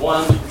the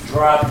ones who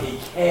drive a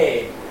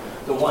cab,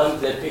 the ones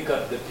that pick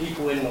up the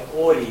people in the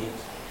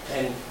audience.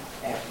 And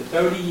after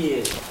 30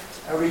 years,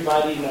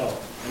 everybody knows,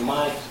 in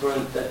my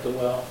experience at the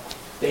well,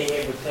 they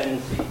have a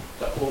tendency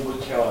to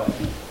overcharge.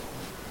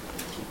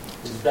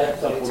 It's that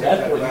simple.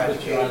 That's what he was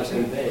trying to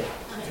convey.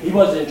 He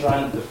wasn't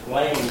trying to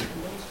deflame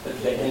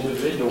the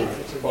individual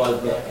or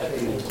the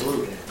ethnic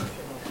group.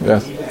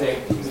 Yes. He was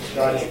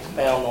trying to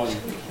expound on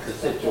the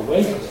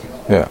situation.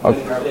 Yeah. When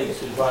it relates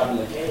to driving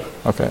the cab.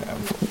 Okay.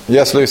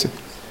 Yes, Lucy.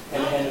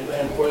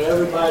 And for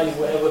everybody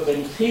who ever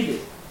been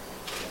seated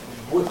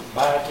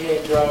by a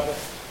cab driver,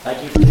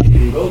 like you said, you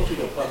can go to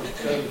the public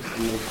service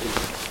commission,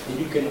 and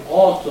you can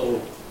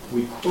also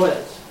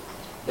request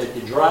that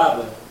the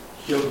driver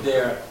show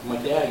their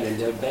medallion,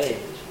 their badge.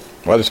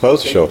 Well, they're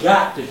supposed to show it. They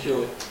got to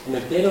show it. And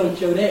if they don't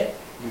show that,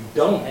 you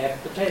don't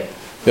have to pay.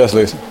 Yes,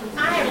 Lisa.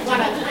 I have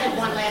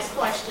one last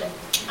question.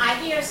 I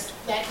know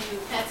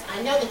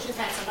that you've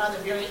had some other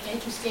very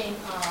interesting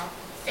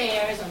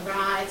fairs and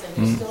rides, and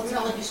you're still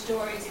telling your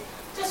stories.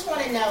 Just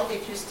want to know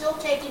if you're still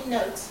taking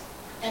notes,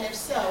 and if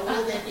so,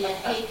 will there be a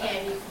Hey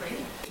Candy free?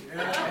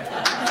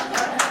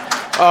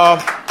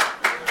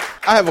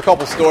 I have a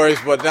couple stories,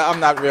 but I'm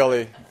not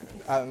really.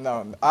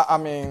 No, I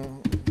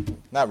mean,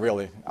 not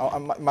really.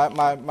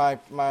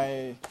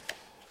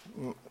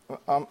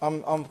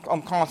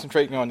 I'm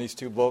concentrating on these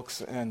two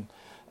books, and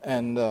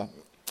to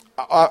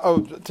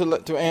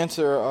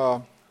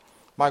answer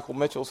Michael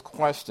Mitchell's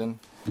question,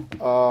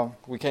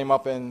 we came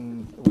up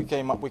in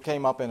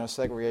a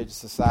segregated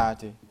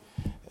society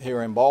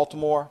here in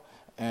Baltimore,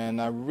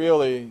 and I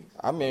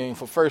mean,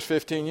 for the first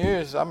 15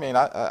 years, I mean,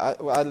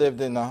 I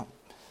lived in a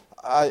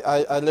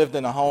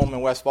home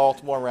in West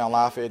Baltimore around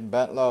Lafayette and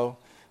Bentlow.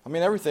 I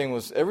mean, everything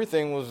was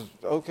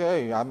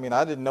okay. I mean,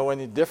 I didn't know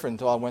any different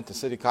until I went to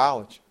City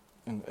College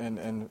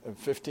in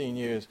 15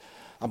 years.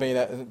 I mean,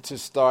 to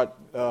start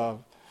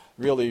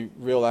really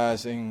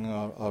realizing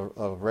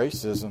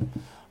racism.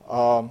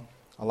 A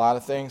lot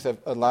of things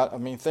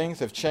things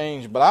have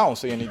changed, but I don't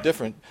see any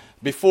different.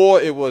 Before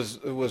it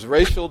was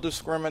racial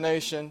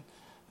discrimination,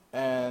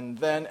 and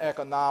then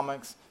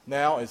economics.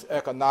 Now it's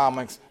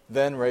economics,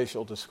 then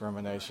racial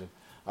discrimination.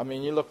 I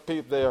mean, you look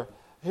people there,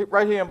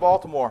 right here in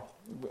Baltimore.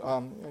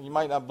 You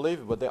might not believe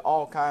it, but there are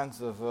all kinds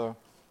of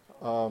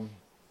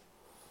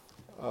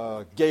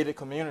gated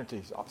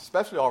communities,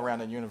 especially all around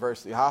the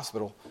University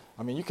Hospital.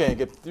 I mean, you can't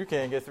get through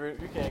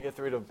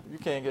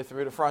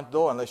the front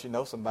door unless you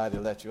know somebody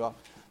to let you up.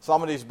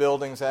 Some of these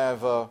buildings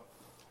have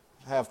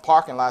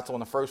parking lots on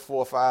the first 4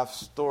 or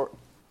 5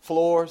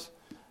 floors,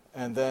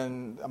 and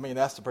then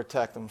that's to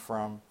protect them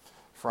from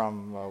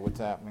what's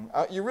happening.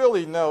 It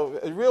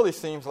really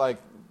seems like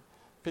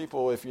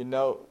people, if you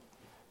know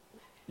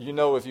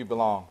if you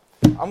belong.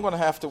 We're going to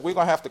have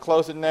to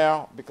close it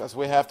now because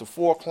we have to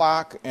 4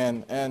 o'clock.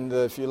 And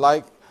if you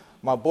like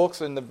my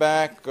books in the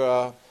back,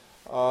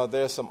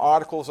 there's some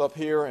articles up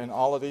here, and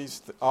all of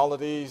these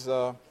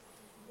are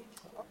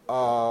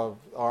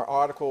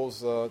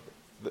articles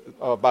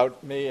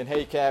about me and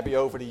Hey Cabby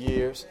over the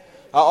years.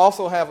 I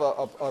also have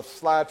a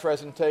slide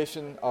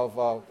presentation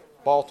of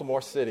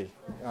Baltimore City.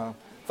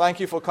 Thank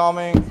you for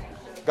coming.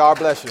 God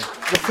bless you.